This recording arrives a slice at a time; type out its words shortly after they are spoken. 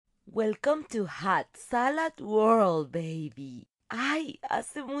Welcome to Hot Salad World, baby. Ay,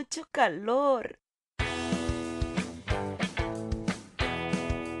 hace mucho calor.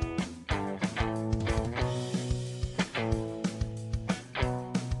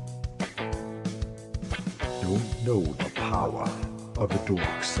 Don't know the power of the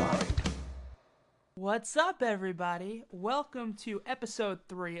dark side. What's up, everybody? Welcome to episode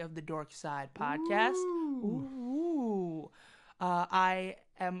 3 of the Dork Side podcast. Ooh. I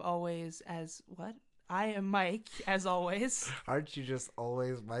am always as what? I am Mike, as always. Aren't you just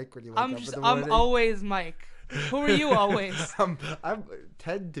always Mike when you wake up in the I'm morning? always Mike. Who are you always? I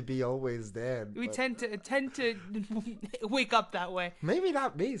tend to be always Dan. We but tend to wake up that way. maybe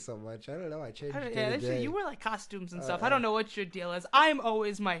not me so much. I don't know. I changed day to day. You wear like costumes and stuff. I don't know what your deal is. I'm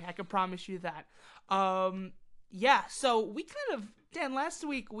always Mike. I can promise you that. Yeah. So we kind of Dan. Last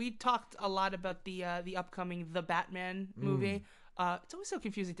week we talked a lot about the upcoming The Batman movie. It's always so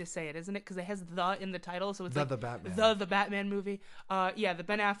confusing to say it, isn't it? Because it has "the" in the title, so it's The Batman. the Batman movie. The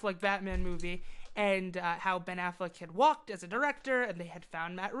Ben Affleck Batman movie, and how Ben Affleck had walked as a director, and they had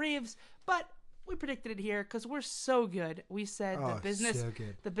found Matt Reeves, but we predicted it here because we're so good. We said Oh, so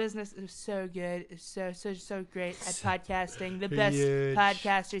good. the business is so good, is so great at podcasting. The best Huge.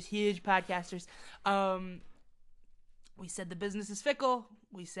 podcasters, huge podcasters. We said the business is fickle.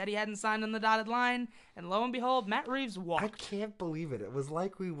 We said he hadn't signed on the dotted line, and lo and behold, Matt Reeves walked. I can't believe it. It was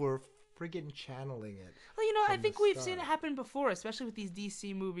like we were friggin' channeling it. Well, I from think the we've start. seen it happen before, especially with these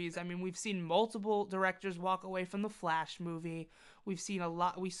DC movies. I mean, we've seen multiple directors walk away from the Flash movie. We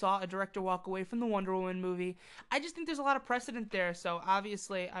saw a director walk away from the Wonder Woman movie. I just think there's a lot of precedent there. So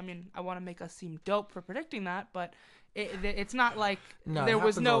obviously, I mean, I want to make us seem dope for predicting that, but it's not like No, it there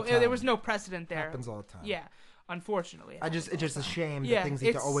was happens all the time. no precedent there. Happens all the time. Yeah, unfortunately. It's just a shame Yeah, that things need to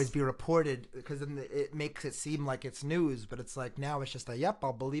it's- always be reported because then it makes it seem like it's news, but it's like now it's just a yep,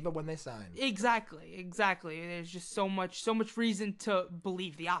 I'll believe it when they sign. Exactly. There's just so much reason to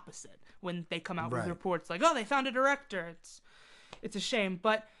believe the opposite when they come out with Right. reports like, "Oh, they found a director." It's a shame,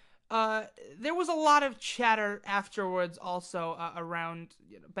 but there was a lot of chatter afterwards, also around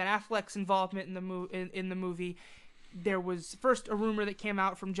Ben Affleck's involvement in the movie. There was first a rumor that came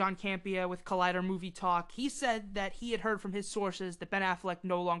out from John Campea with Collider Movie Talk. He said that he had heard from his sources that Ben Affleck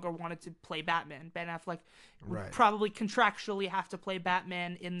no longer wanted to play Batman. Ben Affleck would Right. probably contractually have to play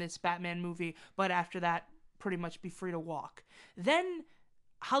Batman in this Batman movie, but after that, pretty much be free to walk. Then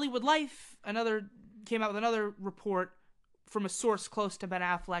Hollywood Life came out with another report from a source close to Ben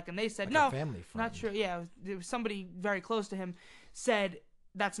Affleck, and they said, Like no, a family friend. not true. Yeah, it was somebody very close to him said,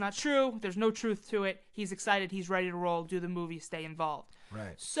 that's not true. There's no truth to it. He's excited. He's ready to roll, do the movie, stay involved.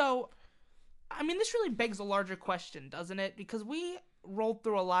 Right. So, I mean, this really begs a larger question, doesn't it? Because we rolled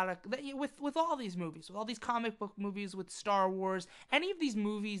through a lot of with all these movies, with all these comic book movies, with Star Wars, any of these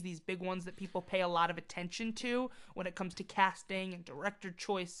movies, these big ones that people pay a lot of attention to when it comes to casting and director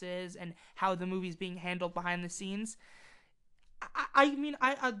choices and how the movie's being handled behind the scenes. I mean,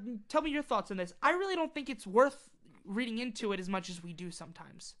 tell me your thoughts on this. I really don't think it's worth reading into it as much as we do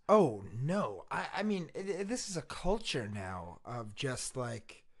sometimes. Oh no! I mean, this is a culture now of just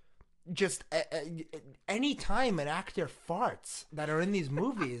any time an actor farts that are in these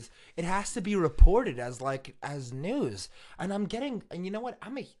movies, it has to be reported as news. And you know what?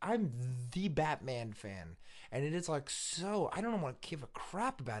 I'm the Batman fan, and it is so I don't want to give a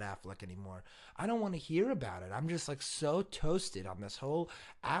crap about Affleck anymore. I don't want to hear about it. I'm just so toasted on this whole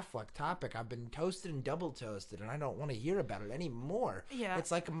Affleck topic. I've been toasted and double toasted, and I don't want to hear about it anymore. Yeah. It's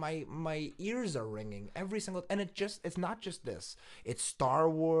like my ears are ringing every single, and it's not just this. It's Star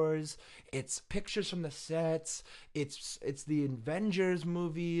Wars. It's pictures from the sets. It's the Avengers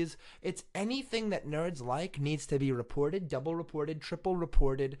movies. It's anything that nerds like needs to be reported, double reported, triple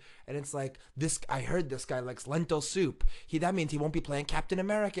reported. And it's like this. I heard this guy likes lentil soup. That means he won't be playing Captain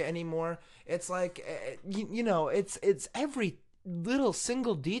America anymore. It's like it's every little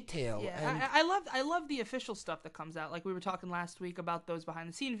single detail. Yeah, And I love the official stuff that comes out. Like we were talking last week about those behind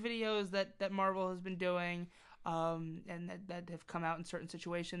the scene videos that Marvel has been doing, and that have come out in certain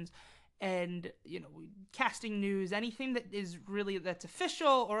situations. And casting news, anything that's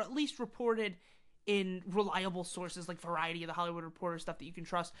official or at least reported in reliable sources like Variety or the Hollywood Reporter, stuff that you can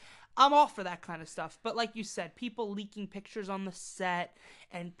trust. I'm all for that kind of stuff. But like you said, people leaking pictures on the set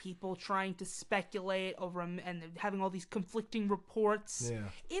and people trying to speculate over and having all these conflicting reports. Yeah.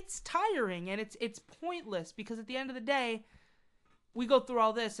 It's tiring and it's pointless because at the end of the day, we go through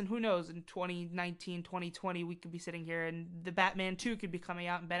all this and who knows, in 2019, 2020, we could be sitting here and the Batman 2 could be coming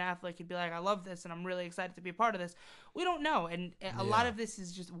out and Ben Affleck could be like, I love this and I'm really excited to be a part of this. We don't know. And a lot of this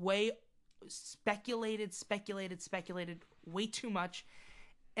is just way speculated way too much.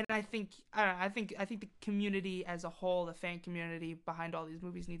 And I think I don't know, I think the community as a whole, the fan community behind all these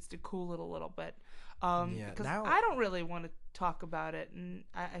movies, needs to cool it a little bit. Yeah. Because Now, I don't really want to talk about it, and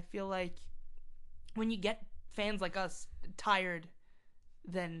I feel like when you get fans like us tired,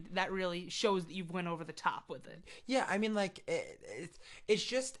 then that really shows that you've went over the top with it. yeah, I mean, like it's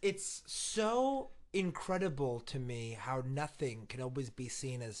just it's so incredible to me how nothing can always be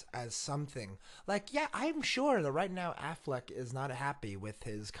seen as something. Like, yeah, I'm sure that right now Affleck is not happy with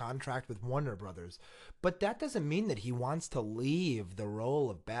his contract with Warner Brothers, but that doesn't mean that he wants to leave the role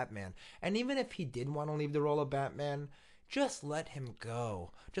of Batman. And even if he did want to leave the role of Batman, just let him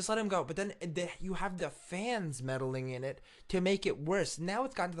go. Just let him go. But then you have the fans meddling in it to make it worse. Now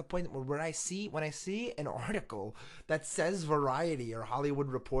it's gotten to the point where when I see an article that says Variety or Hollywood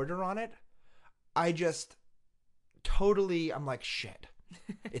Reporter on it, I just totally, I'm like, shit.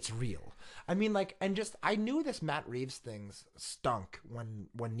 It's real. I mean, like, and just I knew this Matt Reeves thing stunk when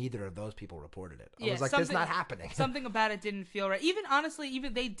neither of those people reported it. I was like, this is not happening. Something about it didn't feel right. Even honestly,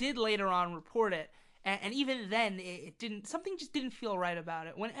 even they did later on report it, and even then, it didn't. Something just didn't feel right about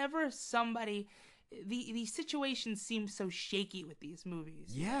it. Whenever somebody, the situation seems so shaky with these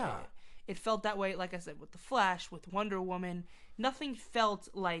movies. Yeah. It felt that way. Like I said, with the Flash, with Wonder Woman, nothing felt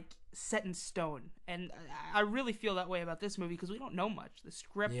like set in stone, and I really feel that way about this movie because we don't know much. The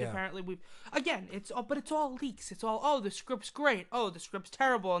script, apparently, but it's all leaks. It's all, oh, the script's great, oh, the script's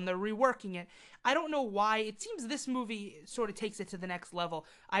terrible, and they're reworking it. I don't know why. It seems this movie sort of takes it to the next level.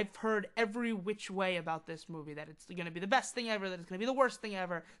 I've heard every which way about this movie, that it's going to be the best thing ever, that it's going to be the worst thing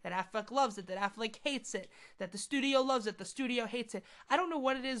ever, that Affleck loves it, that Affleck hates it, that the studio loves it, the studio hates it. I don't know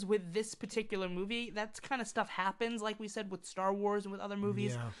what it is with this particular movie. That kind of stuff happens, like we said, with Star Wars and with other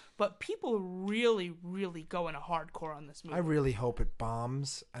movies. Yeah. But people are really, really going hardcore on this movie. I really hope it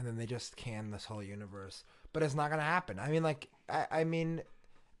bombs and then they just can this whole universe. But it's not going to happen. I mean, like, I mean,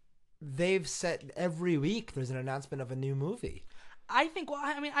 they've said every week there's an announcement of a new movie. I think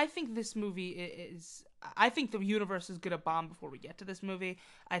this movie is. I think the universe is gonna bomb before we get to this movie.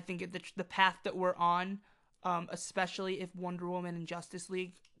 I think the path that we're on, especially if Wonder Woman and Justice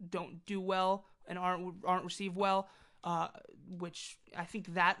League don't do well and aren't received well, which I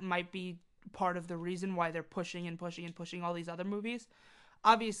think that might be part of the reason why they're pushing and pushing and pushing all these other movies.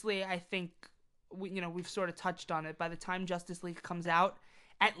 Obviously, I think we've sort of touched on it. By the time Justice League comes out,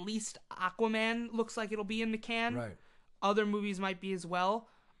 at least Aquaman looks like it'll be in the can. Right. Other movies might be as well.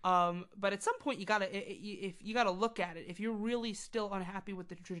 But at some point you gotta look at it. If you're really still unhappy with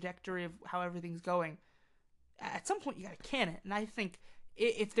the trajectory of how everything's going, at some point you gotta can it. And I think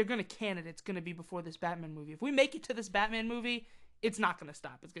if they're gonna can it, it's gonna be before this Batman movie. If we make it to this Batman movie, it's not gonna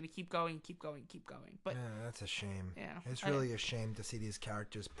stop. It's gonna keep going, keep going, keep going. But yeah, that's a shame. Yeah, it's really a shame to see these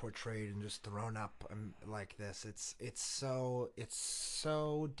characters portrayed and just thrown up like this. It's so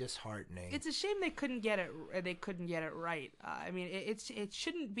disheartening. It's a shame they couldn't get it. They couldn't get it right. I mean, it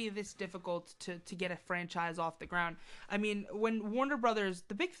shouldn't be this difficult to get a franchise off the ground. I mean, when Warner Brothers,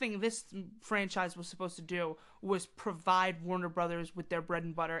 the big thing this franchise was supposed to do was provide Warner Brothers with their bread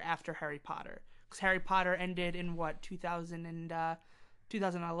and butter after Harry Potter. Because Harry Potter ended in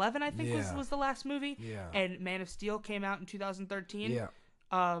 2011, I think was the last movie. Yeah. And Man of Steel came out in 2013. Yeah.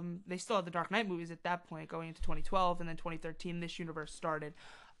 They still had the Dark Knight movies at that point going into 2012, and then 2013 this universe started.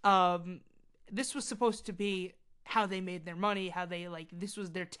 This was supposed to be how they made their money, how they this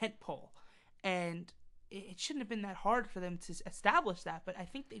was their tentpole, and it shouldn't have been that hard for them to establish that. But I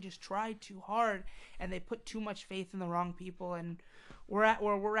think they just tried too hard, and they put too much faith in the wrong people, and we're at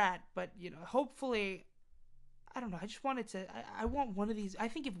where we're at. But hopefully, I don't know. I just wanted to. I want one of these. I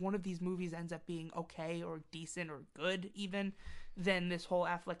think if one of these movies ends up being okay or decent or good, even, then this whole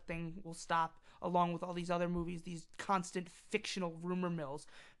Affleck thing will stop, along with all these other movies, these constant fictional rumor mills,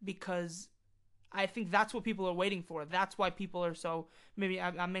 because I think that's what people are waiting for. That's why people are so. Maybe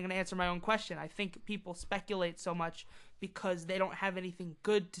I'm going to answer my own question. I think people speculate so much because they don't have anything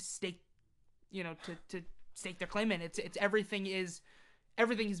good to stake, to stake their claim in. It's everything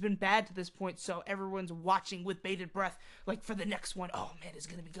has been bad to this point, so everyone's watching with bated breath, like for the next one. Oh man, is it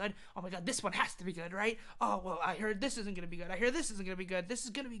gonna be good? Oh my god, this one has to be good, right? Oh well, I heard this isn't gonna be good. I hear this isn't gonna be good. This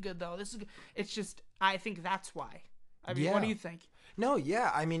is gonna be good though. It's just, I think that's why. I mean, what do you think? No,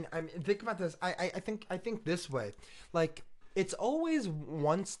 yeah. I mean, think about this. I think this way. Like, it's always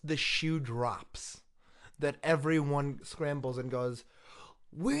once the shoe drops that everyone scrambles and goes,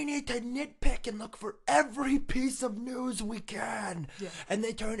 we need to nitpick and look for every piece of news we can. Yeah. And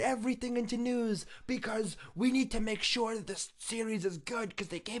they turn everything into news because we need to make sure that this series is good because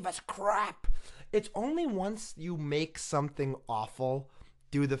they gave us crap. It's only once you make something awful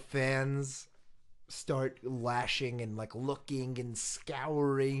do the fans start lashing and like looking and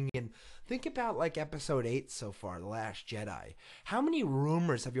scouring. And think about like episode 8 so far, The Last Jedi. How many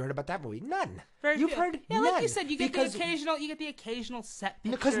rumors have you heard about that movie? None. You've few. heard Yeah, none. like you said, you get the occasional set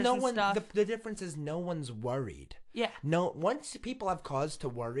pictures because no and one. stuff. The difference is no one's worried. Yeah. No. Once people have cause to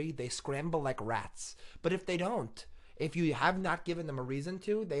worry, they scramble like rats. But if they don't, if you have not given them a reason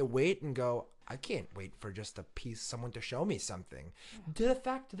to, they wait and go, I can't wait for just a piece, someone to show me something. To the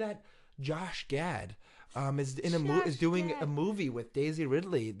fact that Josh Gad is doing a movie with Daisy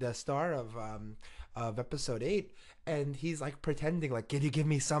Ridley, the star of episode 8, and he's like pretending like, can you give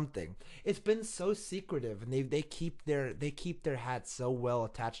me something? It's been so secretive, and they keep their hats so well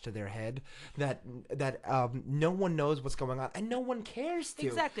attached to their head that no one knows what's going on, and no one cares to.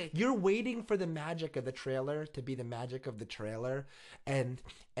 Exactly. You're waiting for the magic of the trailer to be the magic of the trailer, and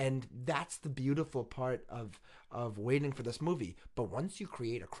that's the beautiful part of waiting for this movie. But once you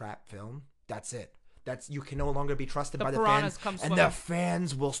create a crap film, that's it. You can no longer be trusted by the fans, and the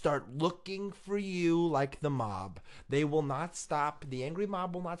fans will start looking for you like the mob. They will not stop. The angry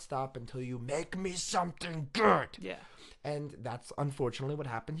mob will not stop until you make me something good. Yeah. And that's unfortunately what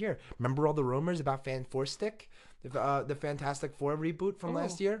happened here. Remember all the rumors about Fan Four Stick, the Fantastic Four reboot from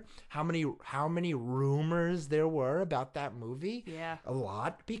last year? How many rumors there were about that movie? Yeah. A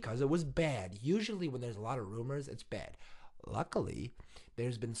lot, because it was bad. Usually when there's a lot of rumors, it's bad. Luckily,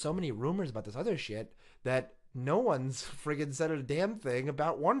 there's been so many rumors about this other shit that no one's friggin' said a damn thing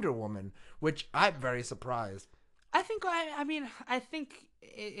about Wonder Woman, which I'm very surprised. I think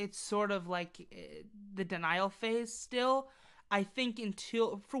it's sort of like the denial phase still. I think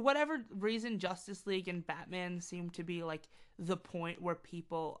until, for whatever reason, Justice League and Batman seem to be like the point where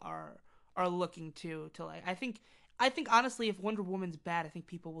people are looking to like. I think honestly, if Wonder Woman's bad, I think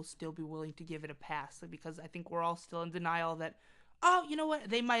people will still be willing to give it a pass, because I think we're all still in denial that, oh, you know what,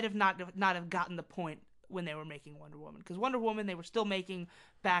 they might have not have gotten the point when they were making Wonder Woman, because Wonder Woman they were still making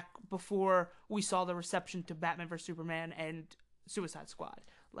back before we saw the reception to Batman vs Superman and Suicide Squad.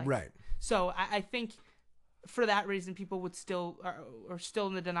 Right. So I think for that reason, people would still are still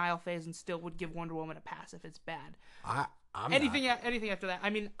in the denial phase and still would give Wonder Woman a pass if it's bad. I'm anything not. anything after that. I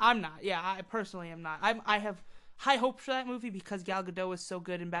mean, I'm not. Yeah, I personally am not. I have high hopes for that movie because Gal Gadot was so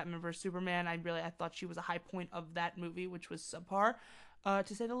good in Batman vs Superman. I thought she was a high point of that movie, which was subpar,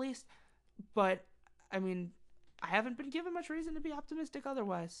 to say the least. But I mean, I haven't been given much reason to be optimistic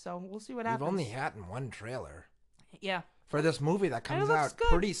otherwise, so we'll see what happens. We've only had one trailer. Yeah. For this movie that comes out good.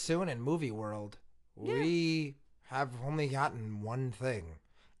 pretty soon in movie world, Yeah. we have only gotten one thing.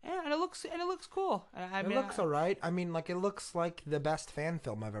 Yeah, and it looks cool. It looks alright. I mean, like, it looks like the best fan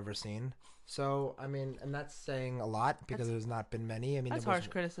film I've ever seen. So, I mean, and that's saying a lot because there's not been many. I mean, That's harsh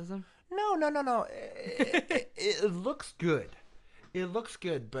criticism. No. It looks good. It looks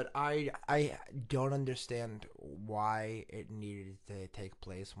good, but I don't understand why it needed to take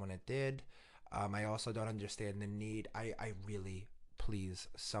place when it did. I also don't understand the need. I really, please,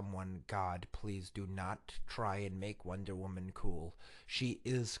 someone, God, please do not try and make Wonder Woman cool. She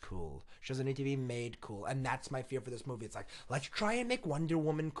is cool. She doesn't need to be made cool. And that's my fear for this movie. It's like, let's try and make Wonder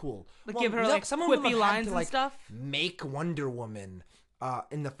Woman cool. Like, give her, like, quippy lines and stuff? Make Wonder Woman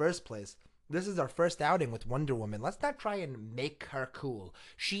in the first place. This is our first outing with Wonder Woman. Let's not try and make her cool.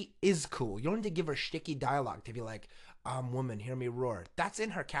 She is cool. You don't need to give her shticky dialogue to be like, woman, hear me roar. That's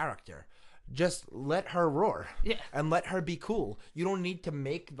in her character. Just let her roar. Yeah. And let her be cool. You don't need to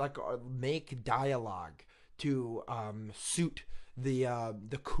make dialogue to suit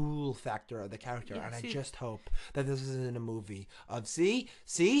the cool factor of the character. Yeah, and I just hope that this isn't a movie of see,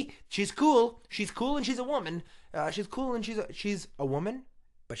 she's cool. She's cool and she's a woman. She's cool and she's a woman,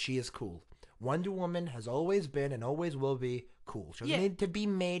 but she is cool. Wonder Woman has always been and always will be cool. She doesn't need to be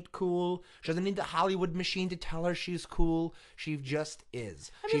made cool. She doesn't need the Hollywood machine to tell her she's cool. She just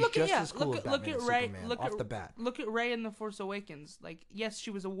is. I mean, She's just as cool as Batman and Rey, Superman off the bat. Look at Rey in The Force Awakens. Like, yes, she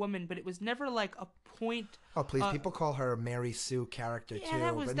was a woman, but it was never like a point. Oh, please, people call her a Mary Sue character too.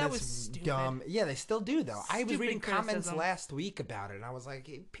 that was that's stupid. dumb. Yeah, they still do though. I was Stupid reading comments criticism. last week about it, and I was like,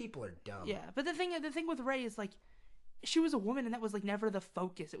 people are dumb. Yeah, but the thing with Rey is like, she was a woman, and that was like never the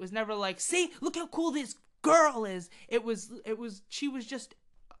focus. It was never like, see, look how cool this girl is. She was just.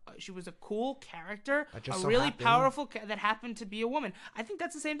 She was a cool character, a really powerful that happened to be a woman. I think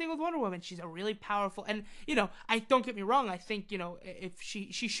that's the same thing with Wonder Woman. She's a really powerful, and I don't get me wrong. I think if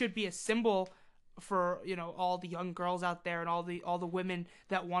she should be a symbol for all the young girls out there and all the women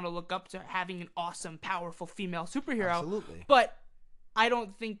that want to look up to having an awesome, powerful female superhero. Absolutely. But I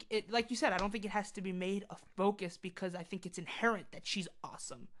don't think it, like you said, I don't think it has to be made a focus because I think it's inherent that she's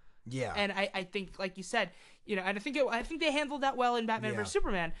awesome. Yeah. And I think, like you said, and I think they handled that well in Batman vs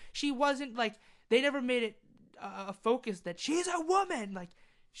Superman. She wasn't like they never made it a focus that she's a woman. Like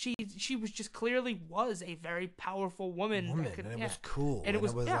she was just clearly was a very powerful woman. And it was cool. And it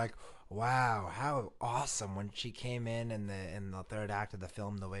was like, wow, how awesome when she came in the third act of the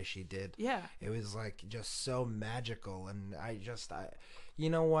film the way she did. Yeah. It was like just so magical, and I you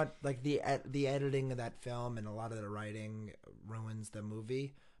know what? Like the editing of that film and a lot of the writing ruins the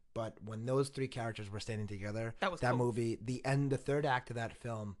movie. But when those three characters were standing together, that cool. movie, the third act of that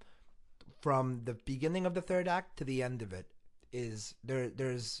film, from the beginning of the third act to the end of it, is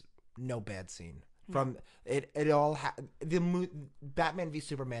there's no bad scene. From Batman v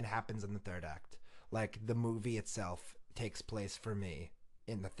Superman happens in the third act. Like the movie itself takes place for me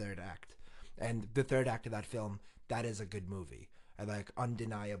in the third act, and the third act of that film, that is a good movie. Like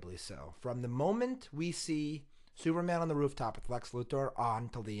undeniably so. From the moment we see Superman on the rooftop with Lex Luthor on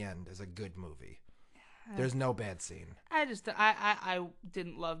till the end is a good movie. There's no bad scene. I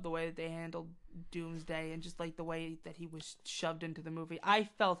didn't love the way that they handled Doomsday and just like the way that he was shoved into the movie. I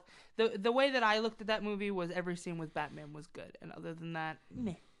felt the way that I looked at that movie was every scene with Batman was good, and other than that,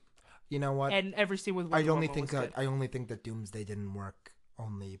 meh. You know what? And every scene with Wonder Woman was good. I only think that Doomsday didn't work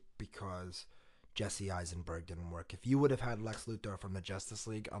only because Jesse Eisenberg didn't work. If you would have had Lex Luthor from the Justice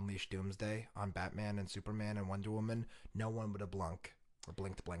League unleash Doomsday on Batman and Superman and Wonder Woman, no one would have blinked.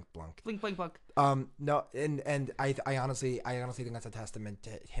 Blink. No, and I honestly think that's a testament to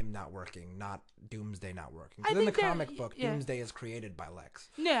him not working, not Doomsday not working. Because in the comic book, Doomsday is created by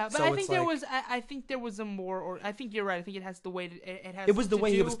Lex. Yeah, but so I think there was a more, or I think you're right. I think it has the way it has. It was the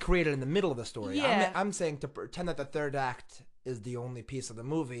way he was created in the middle of the story. Yeah. I'm saying to pretend that the third act is the only piece of the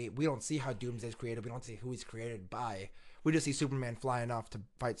movie. We don't see how Doomsday's created. We don't see who he's created by. We just see Superman flying off to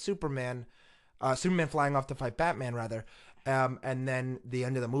fight Superman flying off to fight Batman, rather. And then the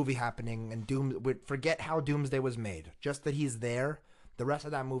end of the movie happening, and forget how Doomsday was made. Just that he's there. The rest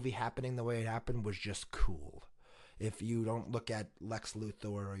of that movie happening the way it happened was just cool. If you don't look at Lex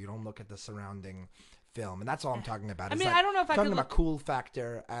Luthor or you don't look at the surrounding film, and that's all I'm talking about. I mean, I don't know if I'm talking about cool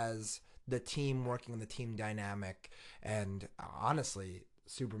factor as the team working, the team dynamic, and honestly,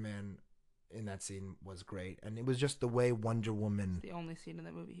 Superman in that scene was great, and it was just the way Wonder Woman. The only scene in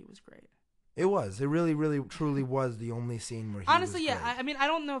that movie, he was great. It was. It really, really, truly was the only scene where he honestly, was yeah. great. I mean, I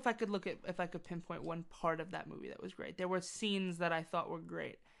don't know if I could pinpoint one part of that movie that was great. There were scenes that I thought were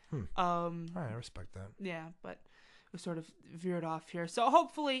great. All right, I respect that. Yeah, but we sort of veered off here. So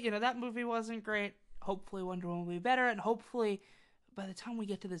hopefully, that movie wasn't great. Hopefully, Wonder Woman will be better, and hopefully, by the time we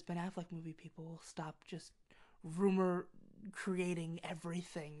get to this Ben Affleck movie, people will stop just rumor creating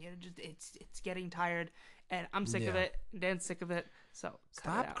everything. It's getting tired, and I'm sick of it. Dan's sick of it. So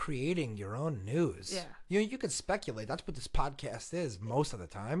stop creating your own news. Yeah, you can speculate. That's what this podcast is most of the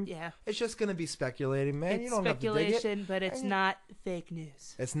time. Yeah, it's just gonna be speculating, man. It's you don't speculation, have to dig it. But it's not fake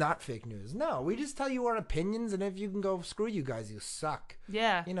news. It's not fake news. No, we just tell you our opinions, and if you can go screw you guys, you suck.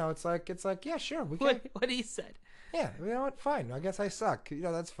 Yeah, it's like yeah, sure, we can. What he said. Yeah, you know what? Fine. I guess I suck.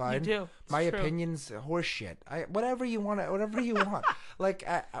 That's fine. You do. My opinion's horseshit. Whatever you want. Like,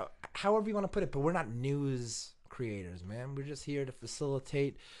 however you want to put it. But we're not news creators, man. We're just here to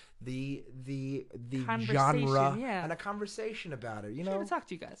facilitate the genre and a conversation about it. Here to talk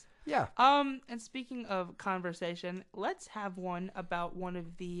to you guys. Yeah. And speaking of conversation, let's have one about one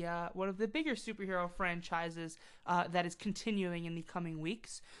of the bigger superhero franchises that is continuing in the coming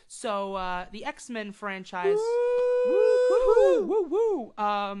weeks. So the X-Men franchise. Woo!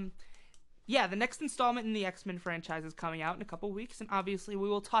 Yeah, the next installment in the X-Men franchise is coming out in a couple weeks, and obviously we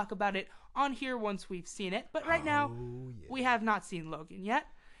will talk about it on here once we've seen it. But right now, we have not seen Logan yet.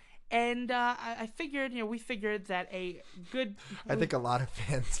 And I figured, we figured that a good... I think a lot of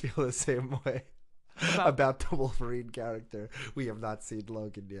fans feel the same way about the Wolverine character. We have not seen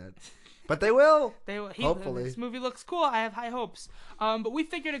Logan yet. But they will. Hopefully. This movie looks cool. I have high hopes. But we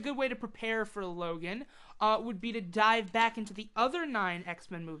figured a good way to prepare for Logan would be to dive back into the other 9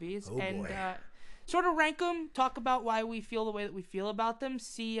 X-Men movies and sort of rank them, talk about why we feel the way that we feel about them,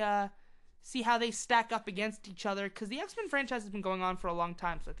 see how they stack up against each other, because the X-Men franchise has been going on for a long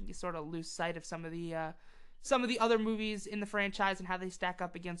time, so I think you sort of lose sight of some of the other movies in the franchise and how they stack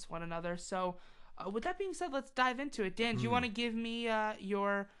up against one another. So with that being said, let's dive into it. Dan, do you want to give me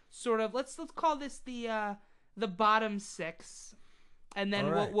your sort of, let's call this the bottom 6, and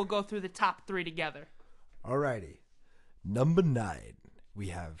then we'll go through the top 3 together. Alrighty. Number 9, we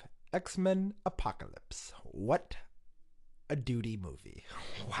have X-Men Apocalypse. What a duty movie.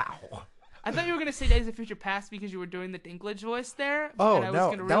 Wow. I thought you were going to say Days of Future Past because you were doing the Dinklage voice there. Oh,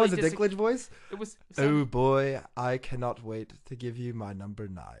 no. That was a Dinklage voice? It was. Oh, boy. I cannot wait to give you my number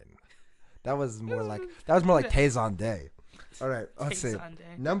 9. That was more like Tazon Day. All right. Let's see.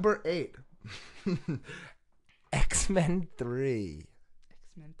 Number 8. X-Men 3.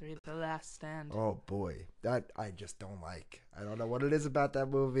 X-Men 3: The Last Stand. Oh boy, that I just don't like. I don't know what it is about that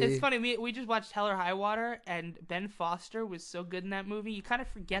movie. It's funny. We just watched Hell or High Water, and Ben Foster was so good in that movie. You kind of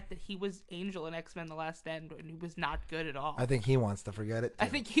forget that he was Angel in X-Men: The Last Stand, and he was not good at all. I think he wants to forget it, too. I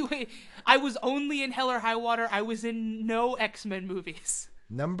think I was only in Hell or High Water. I was in no X-Men movies.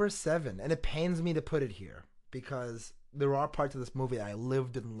 Number 7, and it pains me to put it here because there are parts of this movie I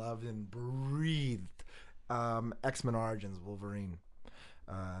lived and loved and breathed. X-Men Origins Wolverine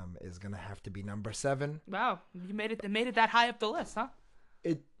is gonna have to be number 7. Wow, you made it that high up the list, huh?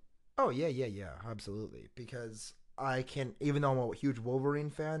 Oh yeah, absolutely. Because I can, even though I'm a huge Wolverine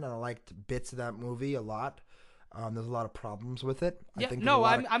fan and I liked bits of that movie a lot. There's a lot of problems with it. Yeah, I think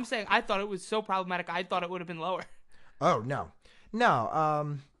I'm saying I thought it was so problematic. I thought it would have been lower. Oh no.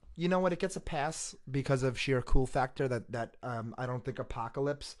 You know what? It gets a pass because of sheer cool factor that I don't think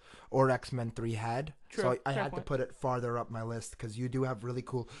Apocalypse or X-Men 3 had. True, So I fair had to point. put it farther up my list because you do have really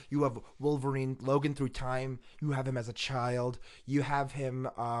cool. You have Wolverine, Logan through time. You have him as a child. You have him.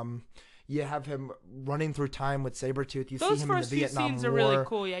 You have him running through time with Sabretooth. You Those see him in the first few Vietnam scenes War. are really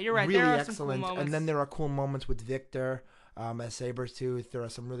cool. Yeah, you're right. Really There are excellent. some cool moments. And then there are cool moments with Victor. As Sabretooth. There are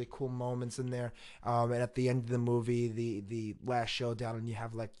some really cool moments in there. And at the end of the movie, the last showdown, and you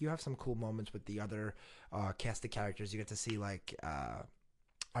have some cool moments with the other cast of characters. You get to see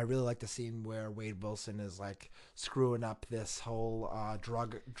I really like the scene where Wade Wilson is like screwing up this whole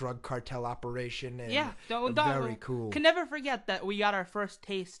drug cartel operation. And yeah, very cool. Can never forget that we got our first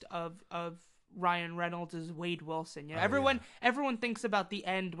taste of Ryan Reynolds as Wade Wilson. You know, everyone thinks about the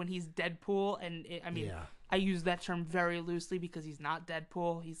end when he's Deadpool, and I use that term very loosely because he's not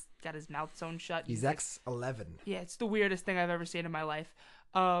Deadpool. He's got his mouth sewn shut. He's X-11. Yeah, it's the weirdest thing I've ever seen in my life.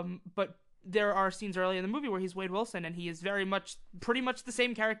 But there are scenes early in the movie where he's Wade Wilson, and he is pretty much the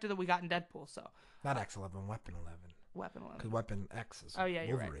same character that we got in Deadpool. So Not X-11, Weapon 11. Weapon 11. Because Weapon X is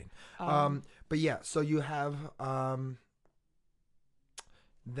You're Wolverine. right. But yeah, so you have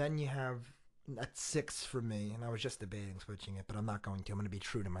then you have at 6 for me, and I was just debating switching it, but I'm not going to. I'm going to be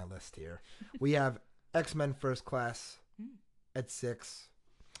true to my list here. We have X-Men First Class at 6.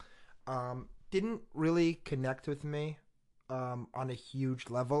 Didn't really connect with me on a huge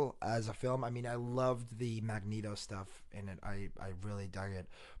level as a film. I mean, I loved the Magneto stuff in it. I really dug it,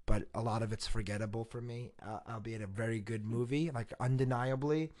 but a lot of it's forgettable for me, albeit a very good movie, like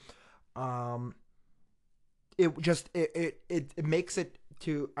undeniably. It makes it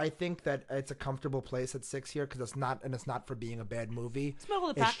to, I think that it's a comfortable place at 6 here because it's not for being a bad movie. It's middle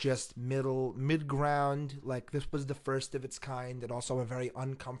of the It's pack. just mid ground. Like, this was the first of its kind, and also a very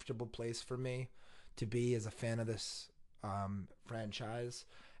uncomfortable place for me to be as a fan of this franchise,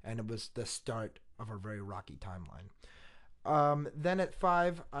 and it was the start of a very rocky timeline. Then at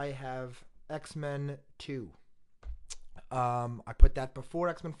 5, I have X-Men 2. I put that before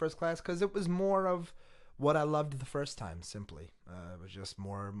X-Men First Class because it was more of what I loved the first time. Simply, it was just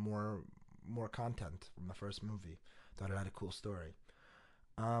more content from the first movie. Thought it had a cool story.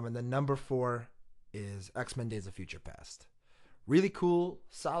 And then number 4 is X-Men: Days of Future Past. Really cool,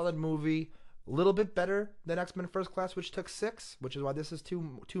 solid movie. A little bit better than X-Men First Class, which took 6, which is why this is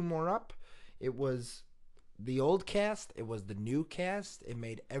two more up. It was the old cast. It was the new cast. It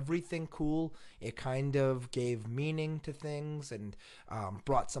made everything cool. It kind of gave meaning to things and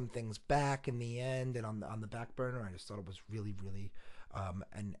brought some things back in the end and on the back burner. I just thought it was really, really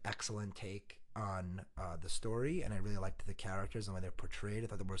an excellent take on the story, and I really liked the characters and the way they're portrayed. I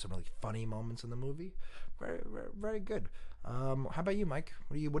thought there were some really funny moments in the movie. Very, very, very good. How about you, Mike?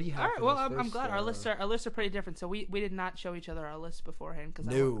 What do you have? All right. for Well, this I'm first, glad our lists are pretty different. So we did not show each other our lists beforehand because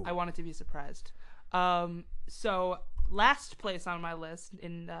No. I wanted to be surprised. So last place on my list,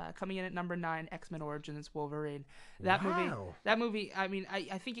 coming in at number 9, X-Men Origins Wolverine. That movie. I mean,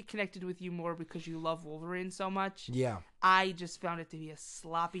 I think it connected with you more because you love Wolverine so much. Yeah. I just found it to be a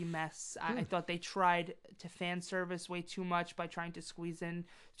sloppy mess. I thought they tried to fan service way too much by trying to squeeze in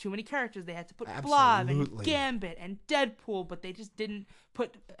too many characters. They had to put Blob and Absolutely. Gambit and Deadpool, but they just didn't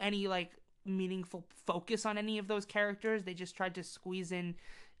put any meaningful focus on any of those characters. They just tried to squeeze in,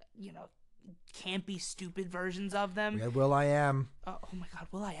 campy, stupid versions of them. We had Will.I.am. Oh my God,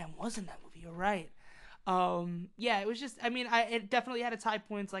 Will.I.am was in that movie. You're right. It was just. I mean, it definitely had its high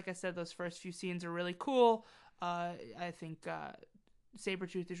points. Like I said, those first few scenes are really cool. I think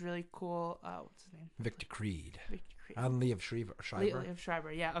Sabretooth is really cool. What's his name? Victor Creed. Victor Creed. And Liev Schreiber. Liev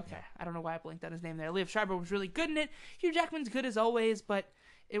Schreiber. Yeah. Okay. Yeah. I don't know why I blinked on his name there. Liev Schreiber was really good in it. Hugh Jackman's good as always, but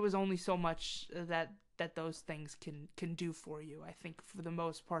it was only so much that those things can do for you. I think for the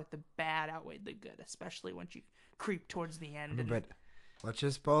most part, the bad outweighed the good, especially once you creep towards the end. Let's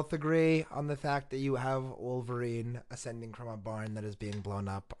just both agree on the fact that you have Wolverine ascending from a barn that is being blown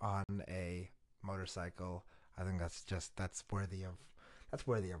up on a motorcycle. I think that's worthy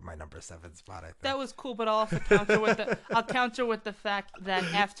of my number 7 spot. I think That was cool, but I'll also counter with the fact that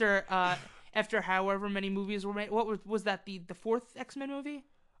after however many movies were made, what was that, the fourth X-Men movie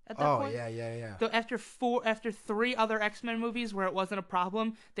at that point? Yeah. So after 3 other X-Men movies where it wasn't a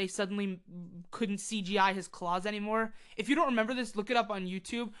problem, they suddenly couldn't CGI his claws anymore. If you don't remember this, look it up on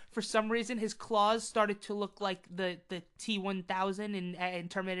YouTube. For some reason, his claws started to look like the T-1000 in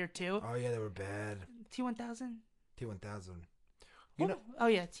Terminator 2. Oh yeah, they were bad. T-1000? T-1000. Oh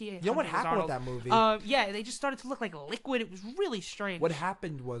yeah, T-800. You know what happened with that movie? Yeah, they just started to look like liquid. It was really strange. What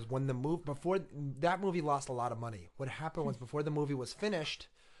happened was before that movie lost a lot of money. What happened was before the movie was finished,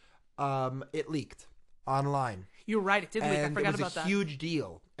 it leaked online. You're right, it did leak. I forgot about that. And it was a huge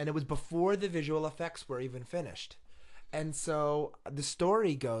deal. And it was before the visual effects were even finished. And so the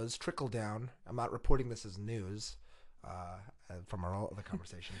story goes, trickle down. I'm not reporting this as news from our other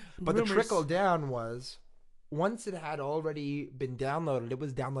conversation. But Rumors. the trickle down was, once it had already been downloaded, it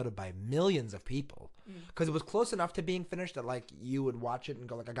was downloaded by millions of people. Because it was close enough to being finished that, like, you would watch it and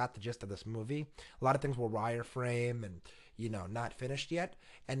go, like, I got the gist of this movie. A lot of things were wireframe and, not finished yet.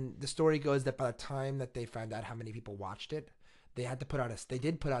 And the story goes that by the time that they found out how many people watched it, they did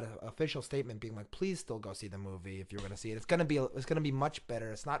put out an official statement being like, please still go see the movie if you're going to see it. It's going to be much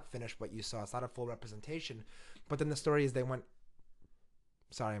better. It's not finished what you saw. It's not a full representation. But then the story is they went,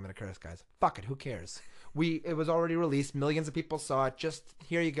 sorry, I'm going to curse, guys. Fuck it. Who cares? It was already released. Millions of people saw it. Just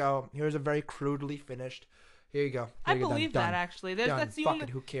here you go. Here's a very crudely finished. Here you go. I believe that actually. That's the Fuck only. it.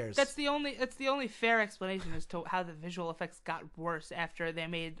 Who cares? That's the only fair explanation as to how the visual effects got worse after they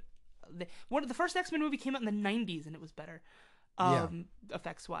made. The first X-Men movie came out in the '90s and it was better,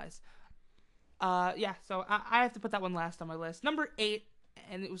 effects wise. Yeah. So I have to put that one last on my list. Number 8,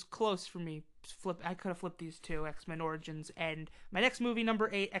 and it was close for me. I could have flipped these two, X-Men Origins, and my next movie, number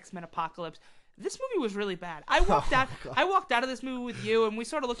 8, X-Men Apocalypse. This movie was really bad. I walked out of this movie with you, and we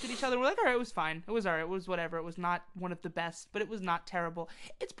sort of looked at each other and we're like, all right, it was fine. It was all right. It was whatever. It was not one of the best, but it was not terrible.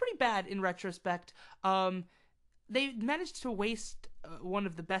 It's pretty bad in retrospect. They managed to waste one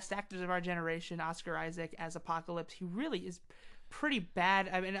of the best actors of our generation, Oscar Isaac, as Apocalypse. He really is pretty bad.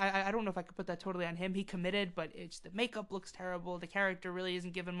 I mean, I don't know if I could put that totally on him. He committed, but the makeup looks terrible. The character really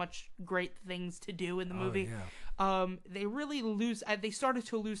isn't given much great things to do in the movie. They really they started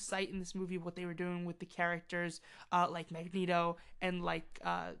to lose sight in this movie of what they were doing with the characters, like Magneto and what's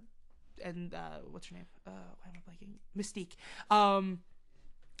her name? Why am I blanking? Mystique.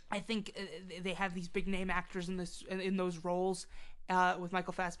 I think they have these big name actors in those roles. With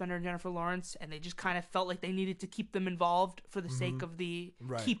Michael Fassbender and Jennifer Lawrence, and they just kind of felt like they needed to keep them involved for the sake of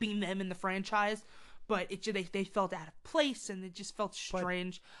keeping them in the franchise. But they felt out of place, and it just felt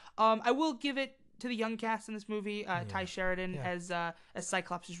strange. I will give it to the young cast in this movie. Ty Sheridan as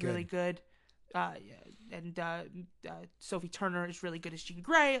Cyclops is really good. And Sophie Turner is really good as Jean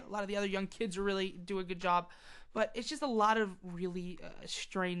Grey. A lot of the other young kids really do a good job. But it's just a lot of really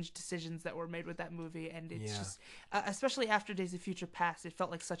strange decisions that were made with that movie, and it's just, especially after Days of Future Past, it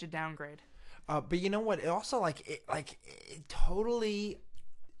felt like such a downgrade. But you know what? It also it totally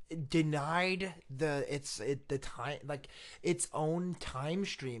denied its own time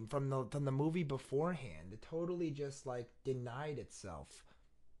stream from the movie beforehand. It totally just denied itself.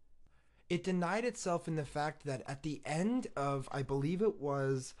 It denied itself in the fact that at the end of, I believe it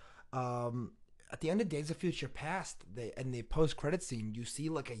was. At the end of Days of Future Past, in the post-credit scene, you see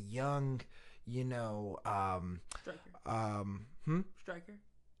a young, Stryker?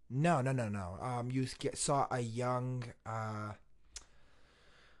 No. Saw a young,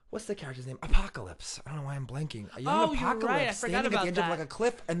 what's the character's name? Apocalypse. I don't know why I'm blanking. A young Apocalypse you're right. I forgot standing about at the edge that. of a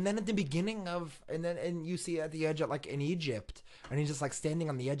cliff, and then at the beginning of, and you see at the edge of in Egypt, and he's just standing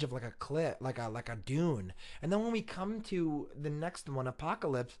on the edge of a cliff, like a dune. And then when we come to the next one,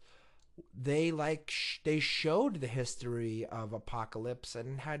 Apocalypse, they showed the history of Apocalypse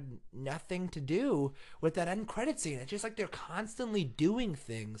and had nothing to do with that end credit scene. It's just they're constantly doing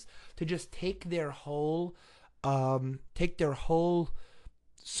things to just take their whole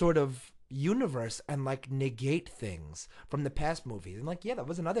sort of universe and negate things from the past movies. And that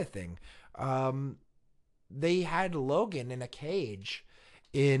was another thing. They had Logan in a cage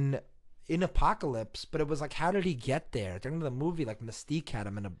in in Apocalypse, but it was like, how did he get there? During the movie, like Mystique had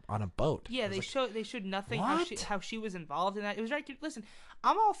him on a boat. Yeah, they showed nothing how she was involved in that. It was very listen.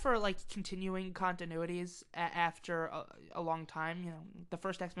 I'm all for like continuing continuities after a long time. You know, the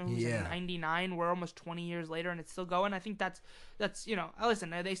first X-Men movie was in '99. We're almost 20 years later, and it's still going. I think that's you know.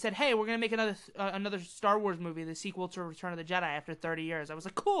 Listen, they said, hey, we're gonna make another Star Wars movie, the sequel to Return of the Jedi, after 30 years. I was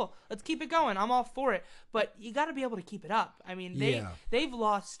like, cool, let's keep it going. I'm all for it, but you got to be able to keep it up. I mean, they've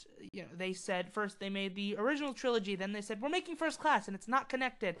lost. You know, they said first they made the original trilogy, then they said we're making First Class and it's not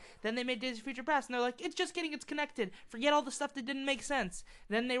connected. Then they made Days of Future Past and they're like, it's connected. Forget all the stuff that didn't make sense.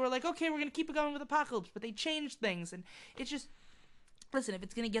 Then they were like, okay, we're gonna keep it going with Apocalypse, but they changed things, and it's just. Listen, if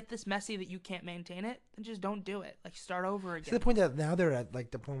it's gonna get this messy that you can't maintain it, then just don't do it. Like, start over again. To the point that now they're at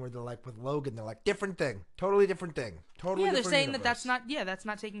like the point where they're like with Logan, they're like different thing, totally different thing, totally. Yeah, they're different saying universe. that's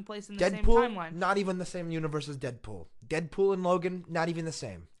not taking place in the Deadpool, same timeline. not even the same universe as Deadpool. Deadpool and Logan, not even the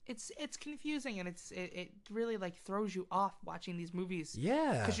same. It's confusing, and it really like throws you off watching these movies.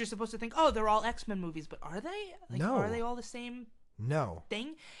 Yeah, because you're supposed to think, oh, they're all X-Men movies, but are they? Like, no. Are they all the same? No.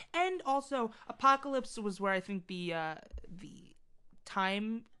 Thing. And also, Apocalypse was where I think the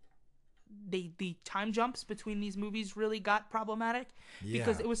time jumps between these movies really got problematic,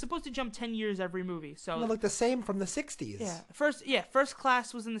 because it was supposed to jump 10 years every movie. So like the same from the 60s. First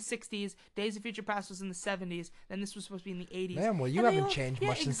Class was in the 60s, Days of Future Past was in the 70s, then this was supposed to be in the 80s. Man, well, you haven't changed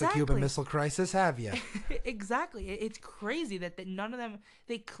much since the Cuban Missile Crisis, have you? Exactly. It's crazy that none of them,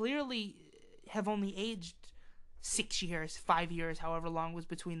 they clearly have only aged 6 years, 5 years, however long was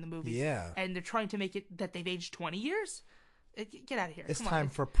between the movies. Yeah. And they're trying to make it that they've aged 20 years? Get out of here. It's Come time on.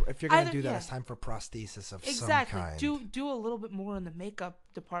 for, if you're going to do that, it's time for prosthesis of some kind. Do a little bit more in the makeup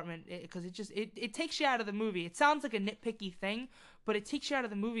department, because it takes you out of the movie. It sounds like a nitpicky thing, but it takes you out of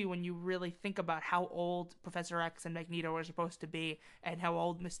the movie when you really think about how old Professor X and Magneto are supposed to be, and how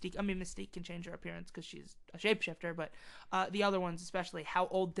old Mystique. I mean, Mystique can change her appearance because she's a shapeshifter, but the other ones, especially, how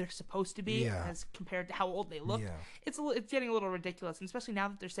old they're supposed to be as compared to how old they look. Yeah. It's getting a little ridiculous, and especially now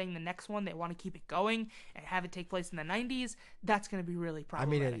that they're saying the next one they want to keep it going and have it take place in the 90s. That's going to be really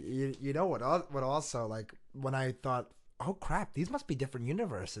problematic. I mean, you know what also, like, when I thought, oh crap, these must be different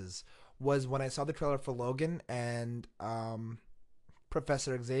universes, was when I saw the trailer for Logan and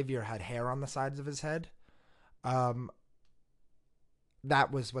Professor Xavier had hair on the sides of his head. That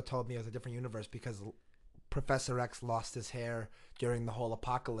was what told me it was a different universe, because Professor X lost his hair during the whole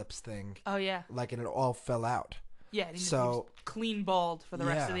Apocalypse thing. Oh yeah, like, and it all fell out. Yeah, and he was clean bald for the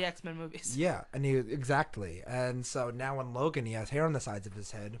rest of the X-Men movies. Yeah, and exactly. And so now in Logan, he has hair on the sides of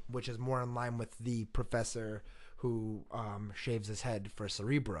his head, which is more in line with the professor who shaves his head for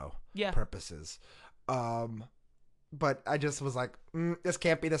Cerebro purposes. But I just was like, this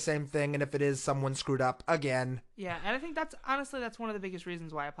can't be the same thing, and if it is, someone screwed up again. Yeah, and I think that's one of the biggest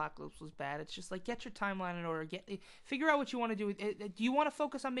reasons why Apocalypse was bad. It's just like, get your timeline in order, figure out what you want to do. Do you want to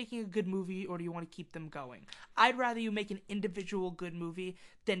focus on making a good movie, or do you want to keep them going? I'd rather you make an individual good movie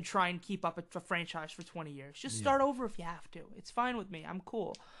than try and keep up a franchise for 20 years. Just start over if you have to. It's fine with me. I'm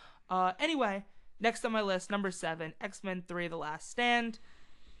cool. Anyway, next on my list, number 7, X-Men 3: The Last Stand.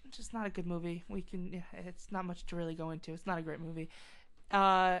 Just not a good movie. It's not much to really go into. It's not a great movie.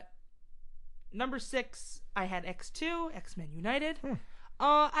 Number 6, I had X2, X-Men United.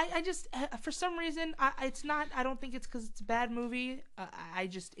 I just, for some reason, I don't think it's because it's a bad movie.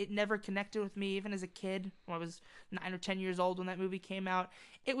 It never connected with me, even as a kid, when I was 9 or 10 years old when that movie came out.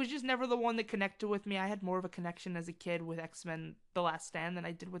 It was just never the one that connected with me. I had more of a connection as a kid with X-Men The Last Stand than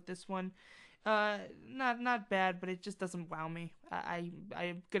I did with this one. Not bad, but it just doesn't wow me.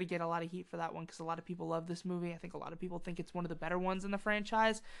 I'm gonna get a lot of heat for that one, because a lot of people love this movie. I think a lot of people think it's one of the better ones in the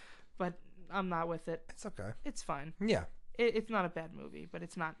franchise, but I'm not with it. It's okay. It's fine. Yeah. It's not a bad movie, but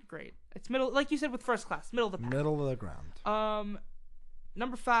it's not great. It's middle, like you said with First Class, middle of the pack. Middle of the ground.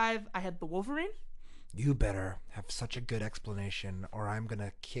 Number 5, I had The Wolverine. You better have such a good explanation, or I'm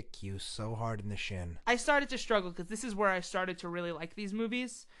gonna kick you so hard in the shin. I started to struggle, because this is where I started to really like these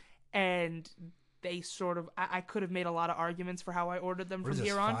movies. And they sort of, I could have made a lot of arguments for how I ordered them from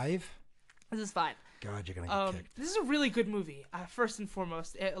here on. 5? This is 5. God, you're gonna get kicked. This is a really good movie, first and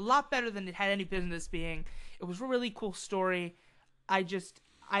foremost. A lot better than it had any business being. It was a really cool story. I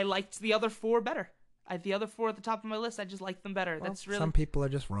liked the other 4 better. The other 4 at the top of my list, I just liked them better. Well, that's really, some people are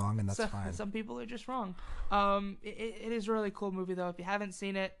just wrong, and that's fine. Some people are just wrong. It is a really cool movie, though. If you haven't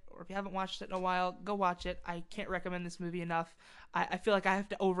seen it, or if you haven't watched it in a while, go watch it. I can't recommend this movie enough. I feel like I have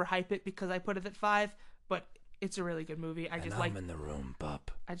to overhype it because I put it at 5, but it's a really good movie. I'm in the room,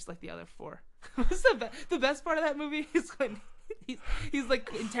 pup. I just like the other 4. What's the best part of that movie is he's like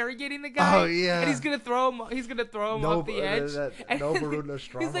interrogating the guy. Oh, yeah. And he's gonna throw him off the edge. No Bruno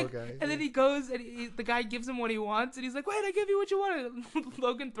Strombo guy. And then he goes and the guy gives him what he wants, and he's like, "Wait, I give you what you wanted."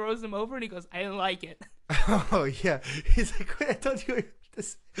 Logan throws him over, and he goes, "I didn't like it." Oh yeah, he's like, "Wait, I told you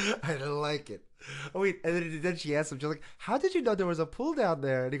this. I didn't like it." Oh wait, and then she asks him, she's like, "How did you know there was a pool down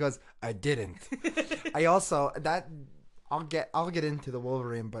there?" And he goes, "I didn't." I also I'll get into the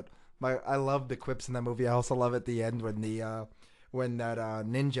Wolverine, but I love the quips in that movie. I also love at the end when that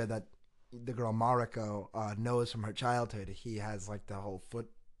ninja that the girl Mariko knows from her childhood. He has like the whole foot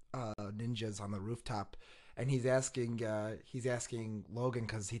ninjas on the rooftop, and he's asking Logan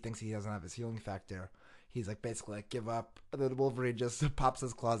because he thinks he doesn't have his healing factor. He's like basically like give up, and then Wolverine just pops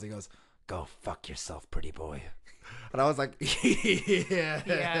his claws and he goes, "Go fuck yourself, pretty boy." And I was like,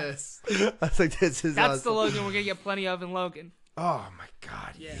 yes. I was like, this is That's awesome. the Logan we're gonna get plenty of in Logan. Oh my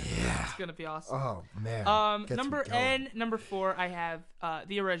god, yeah. It's gonna be awesome. Oh man. Number 4, I have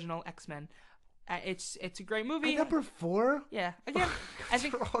the original X-Men. It's a great movie. Number 4? Yeah. Again, I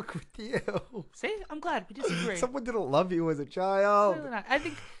think. What's wrong with you? See, I'm glad we disagree. Someone didn't love you as a child. Clearly not. I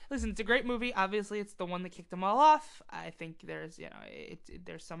think. Listen, it's a great movie. Obviously, it's the one that kicked them all off. I think there's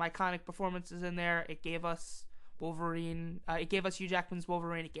there's some iconic performances in there. It gave us Wolverine. It gave us Hugh Jackman's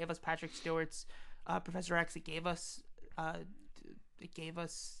Wolverine. It gave us Patrick Stewart's Professor X. It gave us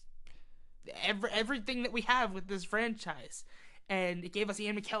everything that we have with this franchise, and it gave us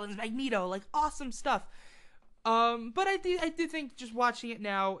Ian McKellen's Magneto. Like, awesome stuff. But I do think just watching it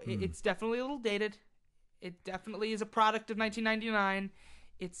now, it's definitely a little dated. It definitely is a product of 1999.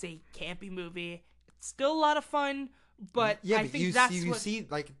 It's a campy movie. It's still a lot of fun, but I think you see,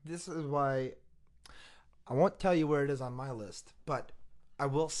 like, this is why I won't tell you where it is on my list, but I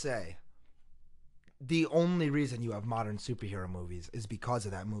will say the only reason you have modern superhero movies is because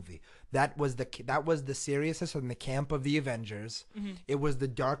of that movie. That was the seriousness and the camp of the Avengers. Mm-hmm. It was the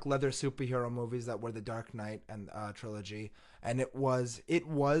dark leather superhero movies that were the Dark Knight and trilogy, and it was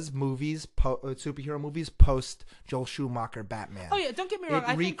movies, superhero movies post Joel Schumacher Batman. Oh yeah, don't get me wrong.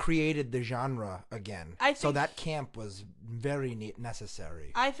 It recreated the genre again. So that camp was very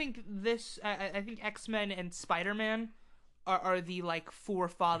necessary. I think I think X-Men and Spider-Man are the like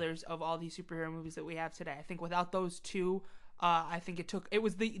forefathers of all these superhero movies that we have today. I think without those two, I think it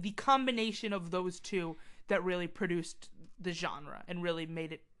was the combination of those two that really produced the genre and really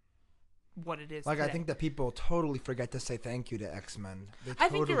made it what it is. Like today. I think that people totally forget to say thank you to X-Men. They I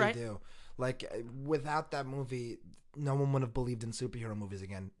think you're right. do. Like without that movie, no one would have believed in superhero movies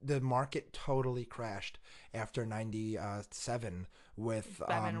again. The market totally crashed after '97 with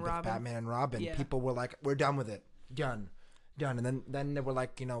Batman and Robin. Yeah. People were like, "We're done with it. Done." And then they were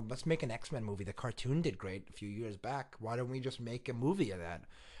like, let's make an X-Men movie. The cartoon did great a few years back. Why don't we just make a movie of that?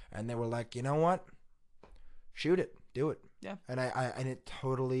 And they were like, you know what? Shoot it, do it. Yeah. And it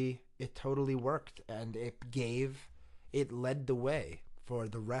totally worked, and it led the way for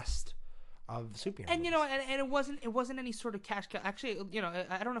the rest of superhero. And movies. and it wasn't any sort of cash cow. Actually,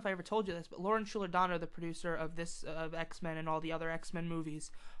 I don't know if I ever told you this, but Lauren Schuler Donner, the producer of of X-Men and all the other X-Men movies,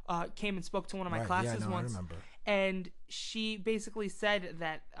 came and spoke to one of my classes once. I remember. And she basically said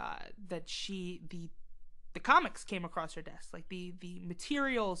that the comics came across her desk, like the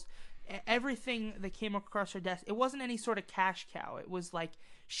materials, everything that came across her desk. It wasn't any sort of cash cow. It was like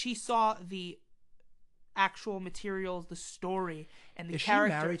she saw the actual materials, the story, and the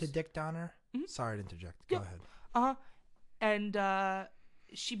characters. Is she married to Dick Donner? Mm-hmm. Sorry to interject. Go ahead. And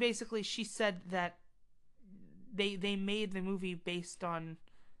she said that they made the movie based on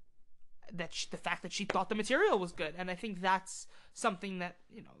the fact that she thought the material was good, and I think that's something that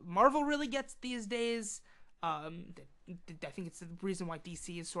Marvel really gets these days. I think it's the reason why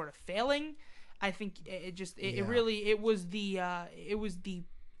DC is sort of failing. I think it was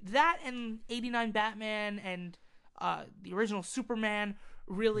that and '89 Batman and the original Superman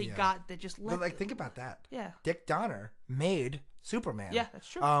really got that just. But like, think about that. Yeah. Dick Donner made Superman. Yeah, that's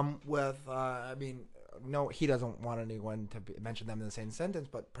true. No, he doesn't want anyone to mention them in the same sentence,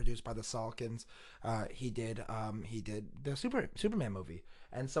 but produced by the Salkins. He did the Superman movie.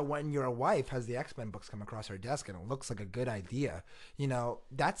 And so when your wife has the X-Men books come across her desk and it looks like a good idea,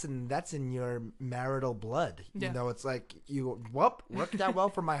 that's in your marital blood. Yeah. It's like worked out well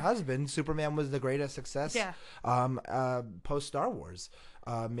for my husband. Superman was the greatest success. Yeah. Post Star Wars.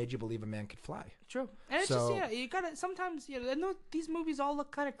 Made you believe a man could fly. True. And it's just, you gotta, sometimes, these movies all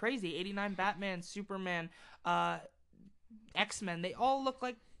look kind of crazy. '89 Batman, Superman, X-Men, they all look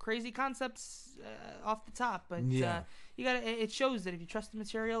like crazy concepts off the top. But it shows that if you trust the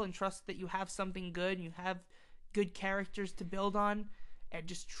material and trust that you have something good, and you have good characters to build on, and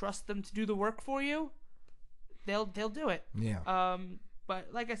just trust them to do the work for you, they'll do it. Yeah. But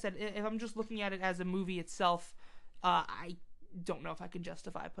like I said, if I'm just looking at it as a movie itself, I don't know if I can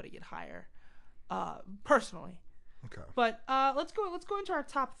justify putting it higher, personally. Okay. But let's go into our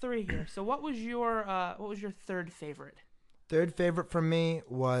top three here. So what was your third favorite? Third favorite for me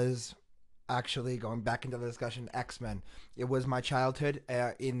was actually going back into the discussion, X-Men. It was my childhood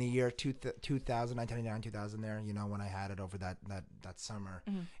in the year 2000, 1999, 2000 there, when I had it over that summer.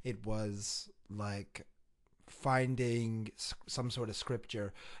 Mm-hmm. It was like finding some sort of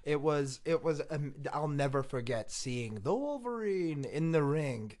scripture. It was I'll never forget seeing the Wolverine in the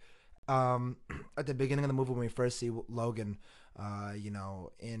ring at the beginning of the movie when we first see Logan. I'm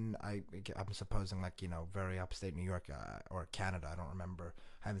supposing very upstate New York or Canada. I don't remember.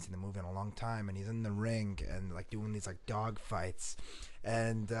 I haven't seen the movie in a long time. And he's in the ring and doing these dog fights,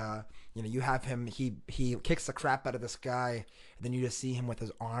 and you have him. He kicks the crap out of this guy, and then you just see him with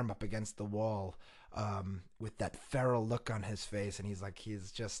his arm up against the wall, with that feral look on his face, and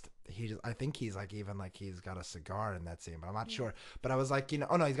I think he's he's got a cigar in that scene, but I'm not sure. But I was like,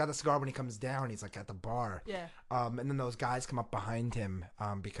 oh no, he's got the cigar when he comes down. He's at the bar. Yeah. And then those guys come up behind him,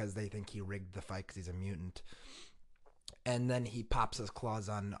 because they think he rigged the fight because he's a mutant. And then he pops his claws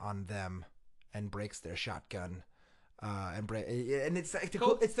on them and breaks their shotgun. And it's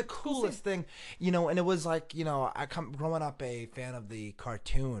it's the coolest thing, and it was growing up a fan of the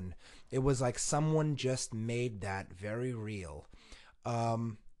cartoon. It was like someone just made that very real.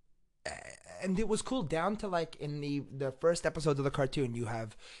 And it was cool down to in the first episodes of the cartoon, you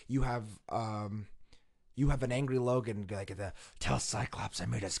have an angry Logan tell Cyclops I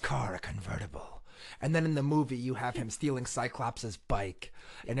made his car a convertible. And then in the movie, you have him stealing Cyclops' bike,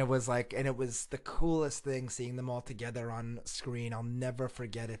 and it was the coolest thing seeing them all together on screen. I'll never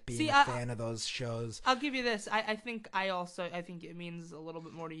forget it. Being a fan of those shows. I'll give you this. I think it means a little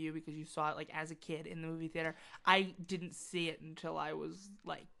bit more to you because you saw it as a kid in the movie theater. I didn't see it until I was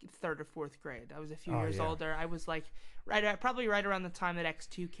third or fourth grade. I was a few years older. I was probably right around the time that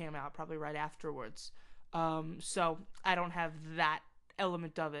X2 came out, probably right afterwards. So I don't have that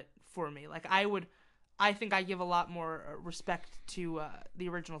element of it for me. I think I give a lot more respect to the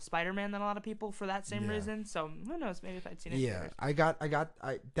original Spider-Man than a lot of people for that same reason. So who knows? Maybe if I'd seen it. Yeah,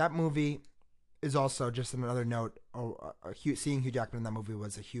 that movie is also just another note. Seeing Hugh Jackman in that movie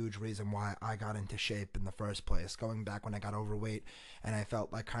was a huge reason why I got into shape in the first place. Going back when I got overweight and I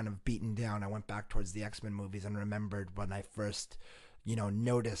felt kind of beaten down, I went back towards the X-Men movies and remembered when I first,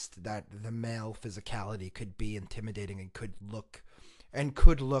 noticed that the male physicality could be intimidating and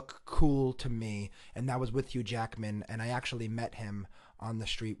could look cool to me, and that was with Hugh Jackman. And I actually met him on the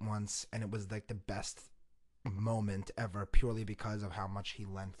street once, and it was the best moment ever, purely because of how much he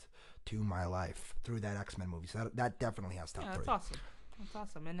lent to my life through that X-Men movie. So that definitely has top three. That's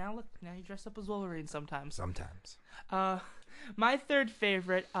awesome. And now you dress up as Wolverine sometimes. My third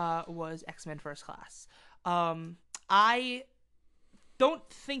favorite was X-Men First Class. I don't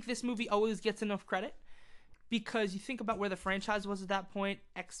think this movie always gets enough credit, because you think about where the franchise was at that point.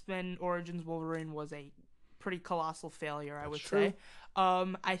 X-Men Origins Wolverine was a pretty colossal failure, I would say.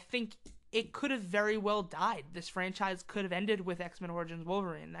 I think it could have very well died. This franchise could have ended with X-Men Origins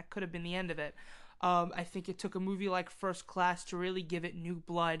Wolverine. That could have been the end of it. I think it took a movie like First Class to really give it new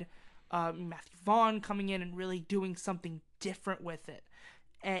blood. Matthew Vaughn coming in and really doing something different with it.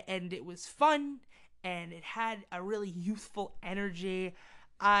 And it was fun, and it had a really youthful energy.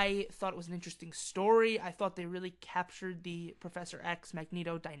 I thought it was an interesting story. I thought they really captured the Professor X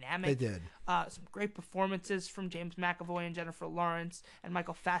Magneto dynamic. They did. Some great performances from James McAvoy and Jennifer Lawrence and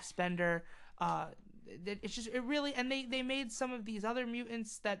Michael Fassbender. They made some of these other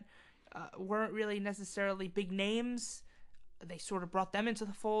mutants that weren't really necessarily big names. They sort of brought them into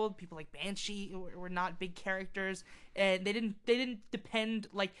the fold. People like Banshee were not big characters, and they didn't depend.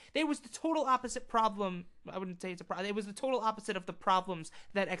 There was the total opposite problem. I wouldn't say it's a problem. It was the total opposite of the problems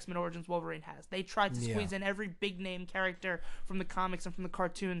that X-Men Origins Wolverine has. They tried to squeeze in every big name character from the comics and from the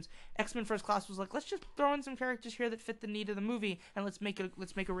cartoons. X-Men First Class was let's just throw in some characters here that fit the need of the movie, and let's make a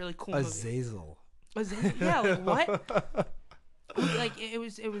really cool movie. Azazel. Yeah, what?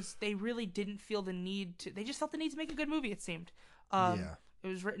 It was they really didn't feel the need to. They just felt the need to make a good movie, it seemed. It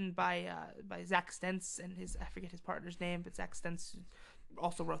was written by Zach Stentz and I forget his partner's name, but Zach Stentz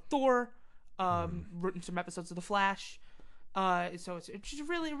also wrote Thor, written some episodes of The Flash. So it's just a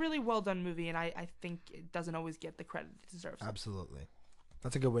really, really well done movie, and I think it doesn't always get the credit it deserves. Absolutely.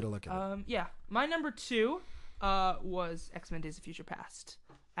 That's a good way to look at it. Yeah. My number 2 was X-Men Days of Future Past.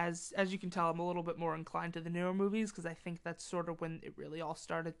 As you can tell, I'm a little bit more inclined to the newer movies because I think that's sort of when it really all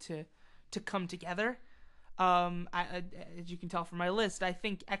started to come together. As you can tell from my list, I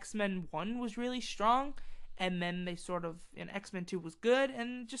think X-Men 1 was really strong, and then they sort of, X-Men 2 was good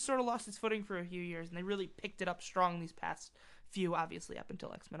and just sort of lost its footing for a few years, and they really picked it up strong these past few, obviously up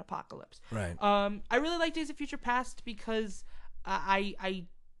until X-Men Apocalypse. Right. I really like Days of Future Past because I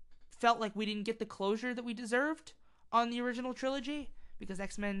felt like we didn't get the closure that we deserved on the original trilogy, because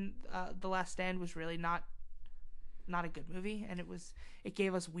X-Men The Last Stand was really not a good movie, and it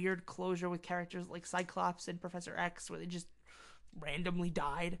gave us weird closure with characters like Cyclops and Professor X, where they just randomly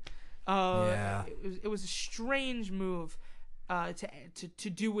died. Yeah. It was a strange move to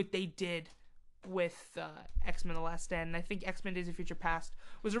do what they did with X-Men The Last Stand, and I think X-Men Days of Future Past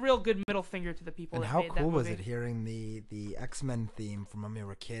was a real good middle finger to the people And that how made that cool was movie. it hearing the X-Men theme from when we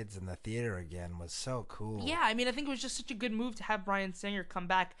were kids in the theater again? Was so cool. Yeah, I mean, I think it was just such a good move to have Bryan Singer come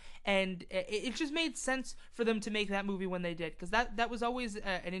back, and it just made sense for them to make that movie when they did, because that was always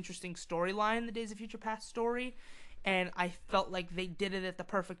an interesting storyline, the Days of Future Past story, and I felt like they did it at the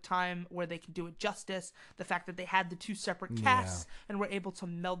perfect time where they could do it justice. The fact that they had the two separate casts and were able to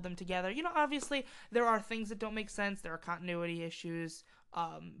meld them together. Obviously, there are things that don't make sense. There are continuity issues,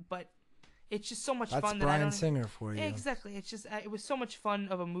 but it's just so much That's fun. Bryan Singer for you. Exactly. It's just it was so much fun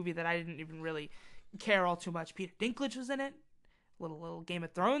of a movie that I didn't even really care all too much. Peter Dinklage was in it. Little Game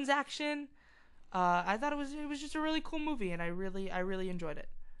of Thrones action. I thought it was just a really cool movie, and I really enjoyed it.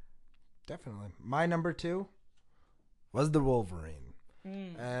 Definitely. My number 2 was the Wolverine.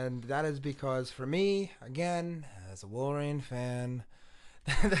 And that is because for me, again, as a Wolverine fan,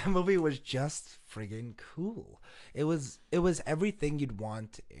 that movie was just friggin' cool. It was everything you'd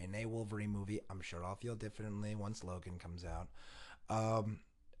want in a Wolverine movie. I'm sure I'll feel differently once Logan comes out.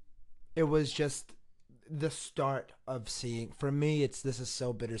 It was just the start of seeing, for me, this is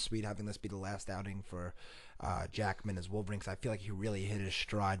so bittersweet having this be the last outing for Jackman as Wolverine, because I feel like he really hit his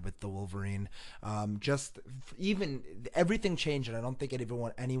stride with the Wolverine. Even everything changed, and I don't think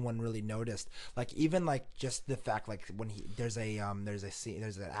anyone really noticed. Like, even like just the fact, like when there's an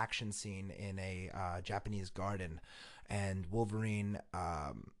action scene in a Japanese garden, and Wolverine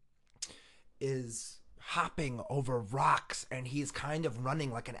is hopping over rocks, and he's kind of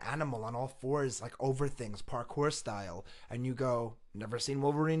running like an animal on all fours, like over things, parkour style, and you go, never seen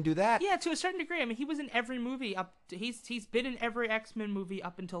Wolverine do that. Yeah, to a certain degree. I mean, he was in every movie he's been in every X-Men movie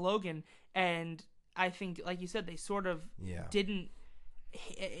up until Logan, and I think, like you said, they sort of didn't.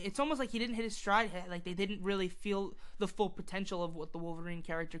 It's almost like he didn't hit his stride. Like, they didn't really feel the full potential of what the Wolverine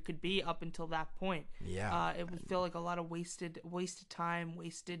character could be up until that point. Yeah, it would feel like a lot of wasted time,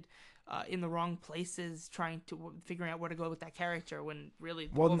 in the wrong places, figuring out where to go with that character, when really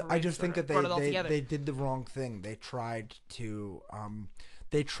I just think that they did the wrong thing. They tried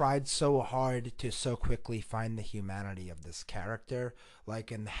so hard to so quickly find the humanity of this character,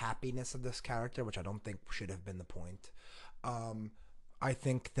 like, and the happiness of this character, which I don't think should have been the point. I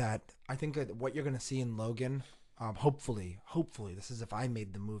think that what you're gonna see in Logan, hopefully, this is if I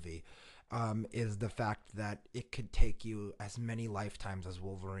made the movie, is the fact that it could take you as many lifetimes as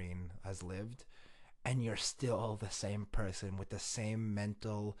Wolverine has lived, and you're still the same person with the same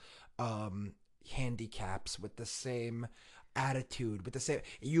mental handicaps, with the same attitude, with the same.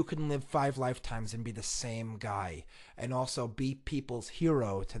 You can live 5 lifetimes and be the same guy, and also be people's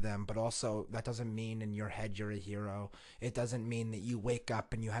hero to them, but also that doesn't mean in your head you're a hero. It doesn't mean that you wake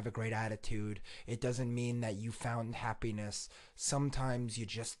up and you have a great attitude. It doesn't mean that you found happiness. Sometimes you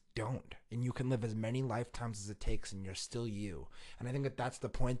just don't, and you can live as many lifetimes as it takes, and you're still you. And I think that that's the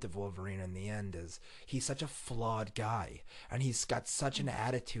point of Wolverine in the end, is he's such a flawed guy, and he's got such an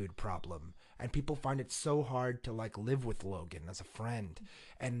attitude problem, and people find it so hard to like live with Logan as a friend.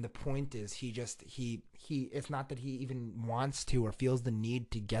 And the point is, he it's not that he even wants to or feels the need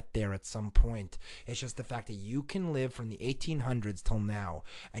to get there at some point. It's just the fact that you can live from the 1800s till now,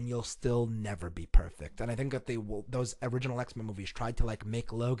 and you'll still never be perfect. And I think that those original X-Men movies tried to like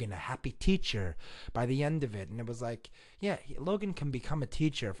make Logan a happy teacher by the end of it, and it was like, yeah, Logan can become a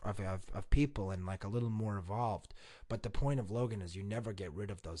teacher of people and like a little more evolved, but the point of Logan is you never get rid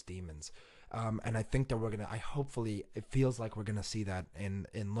of those demons. And I think that hopefully it feels like we're gonna see that in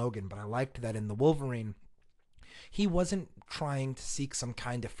Logan. But I liked that in the Wolverine, he wasn't trying to seek some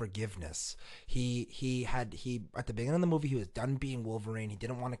kind of forgiveness. He at the beginning of the movie, he was done being Wolverine. He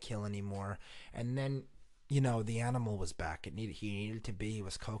didn't want to kill anymore, and then, the animal was back. He needed to be. He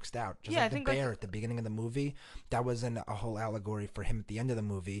was coaxed out. Just like the bear at the beginning of the movie. That was a whole allegory for him at the end of the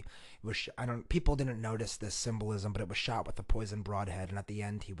movie. People didn't notice this symbolism, but it was shot with a poisoned broadhead, and at the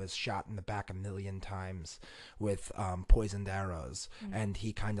end he was shot in the back 1,000,000 times with poisoned arrows. And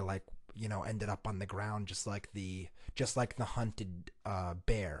he kind of like ended up on the ground just like the hunted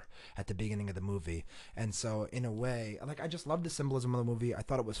bear at the beginning of the movie. And so in a way, like, I just loved the symbolism of the movie. I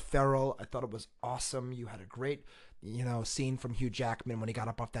thought it was feral. I thought it was awesome. You had a great scene from Hugh Jackman when he got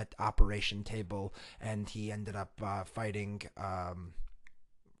up off that operation table and he ended up fighting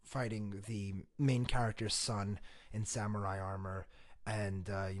the main character's son in samurai armor. And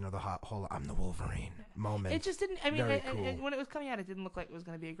the whole "I'm the Wolverine" moment. It just didn't. I mean, very cool. when it was coming out, it didn't look like it was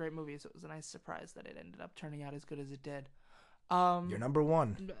going to be a great movie. So it was a nice surprise that it ended up turning out as good as it did. You're number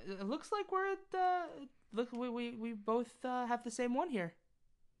one. It looks like we're at look. We both have the same one here.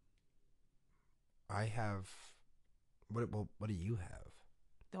 I have. What do you have?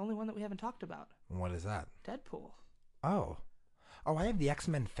 The only one that we haven't talked about. What is that? Deadpool. Oh, I have the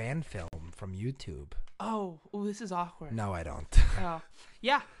X-Men fan film from YouTube. Oh, this is awkward. No, I don't. Oh,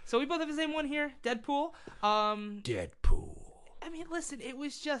 yeah. So we both have the same one here. Deadpool. Deadpool. I mean, listen. It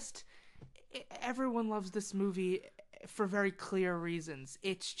was just everyone loves this movie for very clear reasons.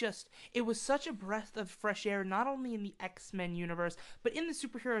 It was such a breath of fresh air, not only in the X-Men universe, but in the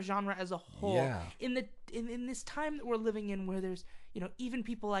superhero genre as a whole. Yeah. In this time that we're living in, where there's even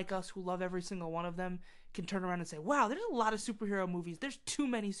people like us who love every single one of them can turn around and say, "Wow, there's a lot of superhero movies. There's too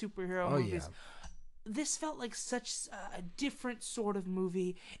many superhero movies." Yeah. This felt like such a different sort of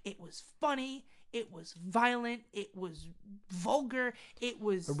movie. It was funny. It was violent. It was vulgar. It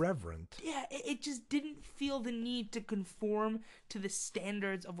was irreverent. Yeah, it just didn't feel the need to conform to the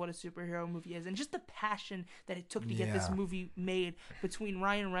standards of what a superhero movie is, and just the passion that it took to get this movie made between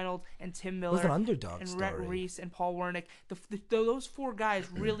Ryan Reynolds and Tim Miller. It was an underdog and story. Rhett Reese and Paul Wernick. Those four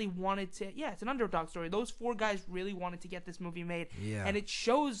guys really wanted to. Yeah, it's an underdog story. Those four guys really wanted to get this movie made. Yeah. And it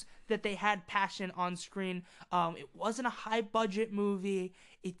shows that they had passion on screen. It wasn't a high budget movie.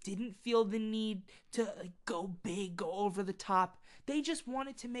 It didn't feel the need to go big, go over the top. They just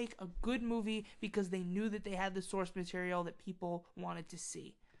wanted to make a good movie because they knew that they had the source material that people wanted to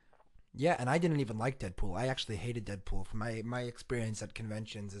see. Yeah, and I didn't even like Deadpool. I actually hated Deadpool. From my experience at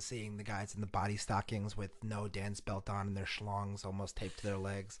conventions is seeing the guys in the body stockings with no dance belt on and their schlongs almost taped to their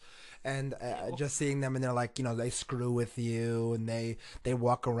legs. And just seeing them, and they're like, they screw with you, and they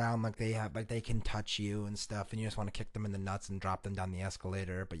walk around like they can touch you and stuff, and you just want to kick them in the nuts and drop them down the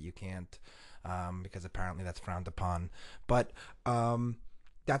escalator, but you can't because apparently that's frowned upon. But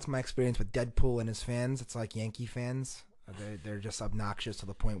that's my experience with Deadpool and his fans. It's like Yankee fans. They're just obnoxious to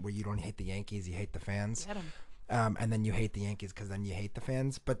the point where you don't hate the Yankees, you hate the fans. Get 'em. And then you hate the Yankees because then you hate the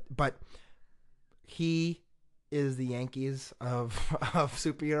fans. But he is the Yankees of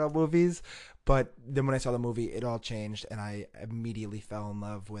superhero movies. But then when I saw the movie, it all changed, and I immediately fell in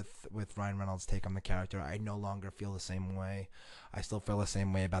love with Ryan Reynolds' take on the character. I no longer feel the same way. I still feel the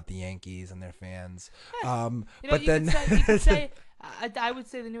same way about the Yankees and their fans. But then you could say I would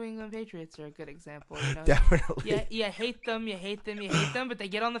say the New England Patriots are a good example. Definitely. Yeah, you hate them, but they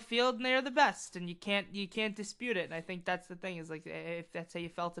get on the field and they're the best, and you can't dispute it. And I think that's the thing is like if that's how you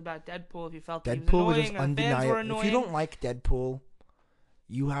felt about Deadpool, if you felt that Deadpool was just annoying, or the fans were annoying. If you don't like Deadpool,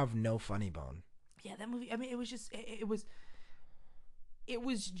 you have no funny bone. Yeah, that movie. I mean, it was just it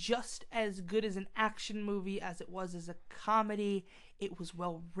was just as good as an action movie as it was as a comedy. It was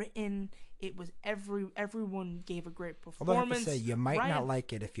well written. It was everyone gave a great performance. Although I have to say, you might not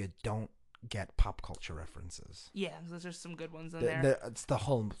like it if you don't get pop culture references. Yeah, there's some good ones in there. It's the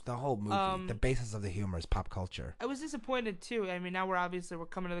whole movie. The basis of the humor is pop culture. I was disappointed too. I mean, now we're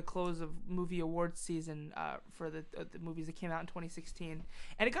coming to the close of movie awards season for the movies that came out in 2016,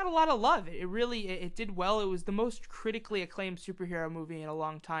 and it got a lot of love. It really did well. It was the most critically acclaimed superhero movie in a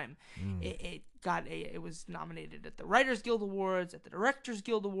long time. It was nominated at the Writers Guild Awards, at the Directors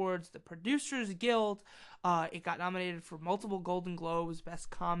Guild Awards, the Producers Guild. It got nominated for multiple Golden Globes, Best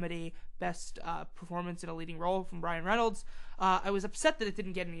Comedy, Best Performance in a Leading Role from Ryan Reynolds. I was upset that it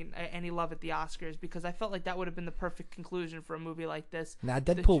didn't get any love at the Oscars because I felt like that would have been the perfect conclusion for a movie like this. Nah,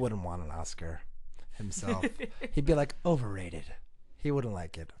 Deadpool wouldn't want an Oscar himself. He'd be like, overrated. He wouldn't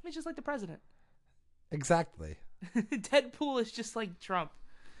like it. He's just like the president. Exactly. Deadpool is just like Trump.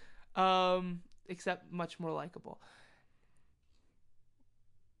 Except much more likable.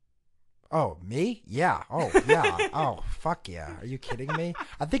 Oh, me? Yeah. Oh, yeah. Oh, fuck yeah. Are you kidding me?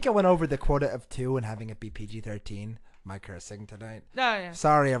 I think I went over the quota of 2 and having it be PG-13. My cursing tonight. Oh, yeah.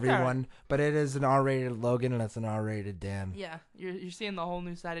 Sorry, everyone. But it is an R-rated Logan and it's an R-rated Dan. Yeah, you're seeing the whole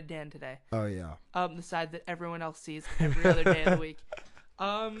new side of Dan today. Oh, yeah. The side that everyone else sees every other day of the week.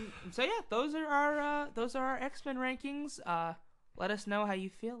 So yeah, those are our X-Men rankings. Let us know how you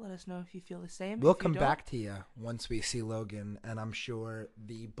feel. Let us know if you feel the same. We'll If you come don't, back to you once we see Logan, and I'm sure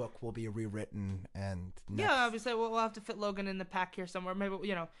the book will be rewritten. And Yeah, obviously we'll have to fit Logan in the pack here somewhere. Maybe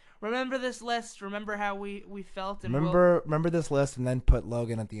remember this list. Remember how we felt. And remember this list, and then put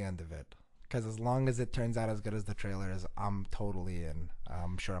Logan at the end of it. Because as long as it turns out as good as the trailer is, I'm totally in.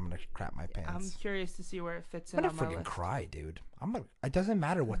 I'm sure I'm gonna crap my pants. I'm curious to see where it fits in I'm on gonna my freaking list. cry, dude. It doesn't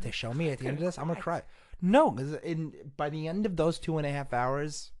matter what they show me at the end of this. I'm gonna cry. No, because by the end of those 2.5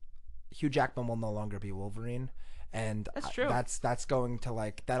 hours, Hugh Jackman will no longer be Wolverine, and That's true. That's going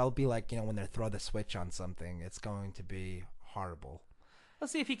to that'll be when they throw the switch on something. It's going to be horrible.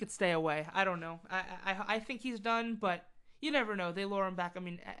 Let's see if he could stay away. I don't know. I think he's done, but you never know. They lure him back. I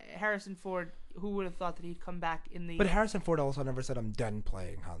mean, Harrison Ford. Who would have thought that he'd come back in the? But Harrison Ford also never said I'm done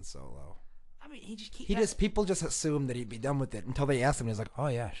playing Han Solo. I mean, People just assumed that he'd be done with it until they asked him. He's like, oh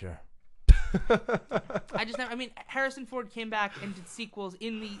yeah, sure. I mean, Harrison Ford came back and did sequels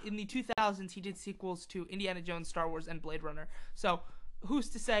in the 2000s. He did sequels to Indiana Jones, Star Wars, and Blade Runner. So, who's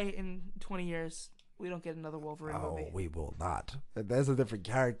to say in 20 years we don't get another Wolverine movie? Oh, we will not. That's a different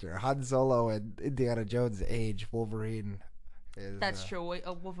character. Han Solo and Indiana Jones age. Wolverine is. That's true.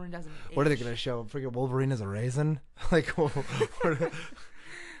 Wolverine doesn't age. What are they gonna show? Freaking Wolverine as a raisin?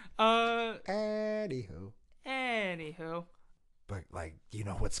 Anywho. But you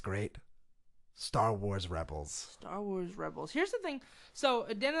know what's great? Star Wars Rebels. Star Wars Rebels. Here's the thing. So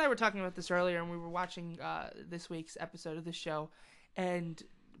Dan and I were talking about this earlier, and we were watching this week's episode of the show, and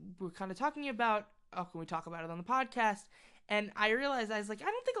we were kind of talking about, can we talk about it on the podcast? And I realized, I was like, I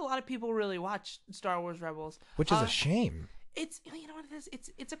don't think a lot of people really watch Star Wars Rebels. Which is a shame. It's, you know what it is?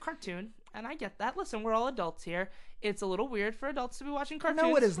 It's a cartoon, and I get that. Listen, we're all adults here. It's a little weird for adults to be watching cartoons.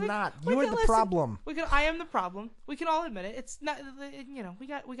 No, it is not. You're the problem. I am the problem. We can all admit it. It's not,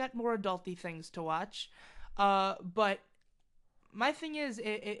 we got more adulty things to watch. But my thing is,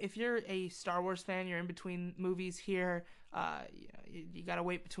 if you're a Star Wars fan, you're in between movies here. You gotta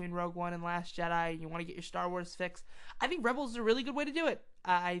wait between Rogue One and Last Jedi. You want to get your Star Wars fix. I think Rebels is a really good way to do it.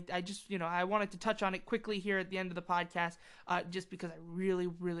 I just I wanted to touch on it quickly here at the end of the podcast, just because we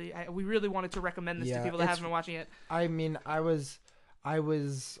really wanted to recommend this to people that haven't been watching it. I mean, I've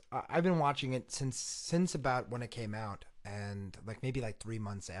been watching it since about when it came out, and maybe 3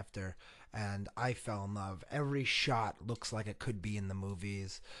 months after, and I fell in love. Every shot looks like it could be in the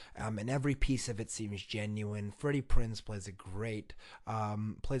movies, and every piece of it seems genuine. Freddie Prinze plays a great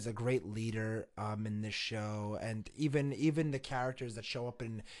leader in this show, and even the characters that show up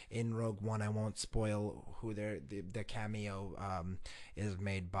in Rogue One, I won't spoil who the cameo is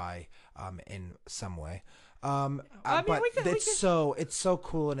made by in some way. It's so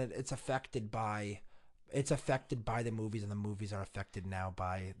cool, and it's affected by the movies, and the movies are affected now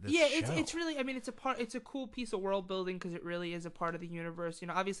by this show. It's really, I mean, it's a cool piece of world building, because it really is a part of the universe.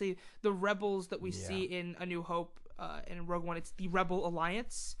 Obviously the rebels that we see in A New Hope and in Rogue One, it's the Rebel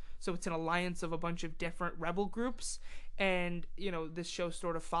Alliance. So it's an alliance of a bunch of different rebel groups, and this show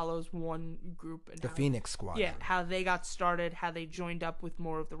sort of follows one group, and the Phoenix Squadron. Yeah, how they got started, how they joined up with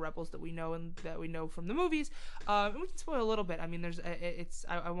more of the rebels that we know and that we know from the movies. And we can spoil a little bit. I mean,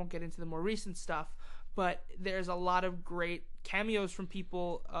 I won't get into the more recent stuff, but there's a lot of great cameos from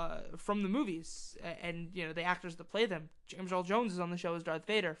people from the movies, and the actors that play them. James Earl Jones is on the show as Darth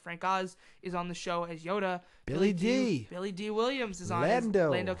Vader. Frank Oz is on the show as Yoda. Billy D. Williams is on as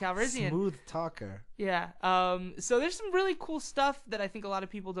Lando Calrissian. Smooth talker. Yeah. So there's some really cool stuff that I think a lot of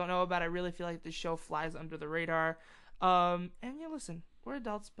people don't know about. I really feel like this show flies under the radar. And listen, we're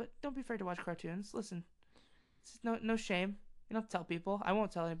adults, but don't be afraid to watch cartoons. Listen, it's no shame. You don't have to tell people. I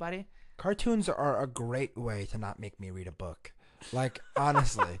won't tell anybody. Cartoons are a great way to not make me read a book.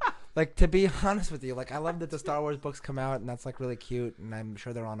 Honestly. To be honest with you, I love that the Star Wars books come out, and that's really cute, and I'm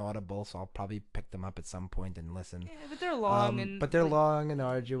sure they're on Audible, so I'll probably pick them up at some point and listen. Yeah, but they're long long and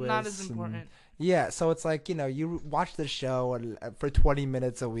arduous. Not as important. Yeah, so it's you watch the show, and for 20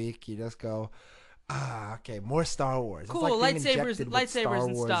 minutes a week, you just go, okay, more Star Wars. Cool, it's lightsabers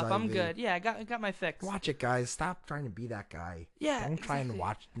and stuff. I'm good. Yeah, I got my fix. Watch it, guys. Stop trying to be that guy. Yeah, don't try and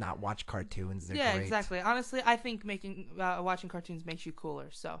not watch cartoons. They're yeah, great. Exactly. Honestly, I think watching cartoons makes you cooler.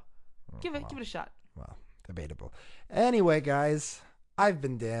 So, give it a shot. Well, debatable. Anyway, guys, I've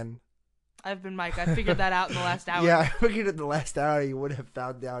been Dan. I've been Mike. I figured that out in the last hour. Yeah, I figured in the last hour you would have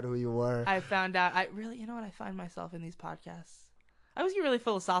found out who you were. I found out. I really, I find myself in these podcasts. I always get really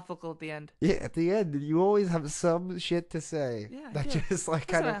philosophical at the end. Yeah, at the end, you always have some shit to say. Yeah, that just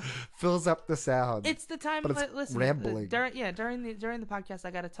kind of fills up the sound. It's the time. But it's listen, rambling. During the podcast,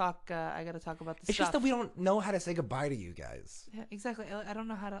 I gotta talk. I gotta talk about the It's stuff. just that we don't know how to say goodbye to you guys. Yeah, exactly. I don't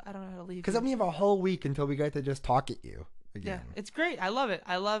know how to leave. Because then we have a whole week until we get to just talk at you. again. Yeah, it's great. I love it.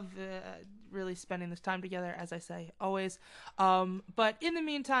 I love really spending this time together, as I say, always. But in the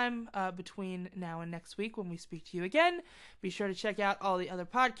meantime, between now and next week when we speak to you again, be sure to check out all the other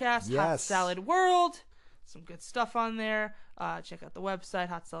podcasts. Hot Yes. Salad World, some good stuff on there. Check out the website,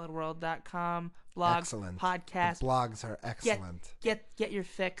 hotsaladworld.com. Blog, Excellent. podcast. The blogs are excellent. Get your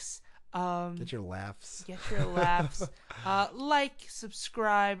fix. Get your laughs. Get your laughs. Like,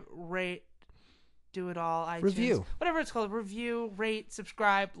 subscribe, rate, do it all. iTunes, Review. whatever it's called. Review, rate,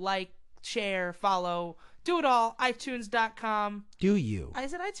 subscribe, like, share, follow. Do it all. iTunes.com. Do you?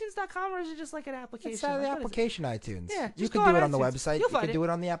 Is it iTunes.com or is it just like an application? It's the Like, what is it? application iTunes. Yeah, you just could go do on it on the iTunes. website. You'll You find could it. do it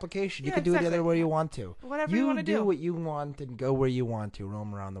on the application. You Yeah, could do it exactly. the other way you want to. Whatever you wanna do. what you want and go where you want to.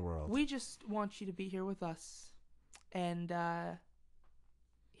 Roam around the world. We just want you to be here with us. And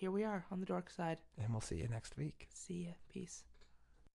here we are on the dark side. And we'll see you next week. See ya. Peace.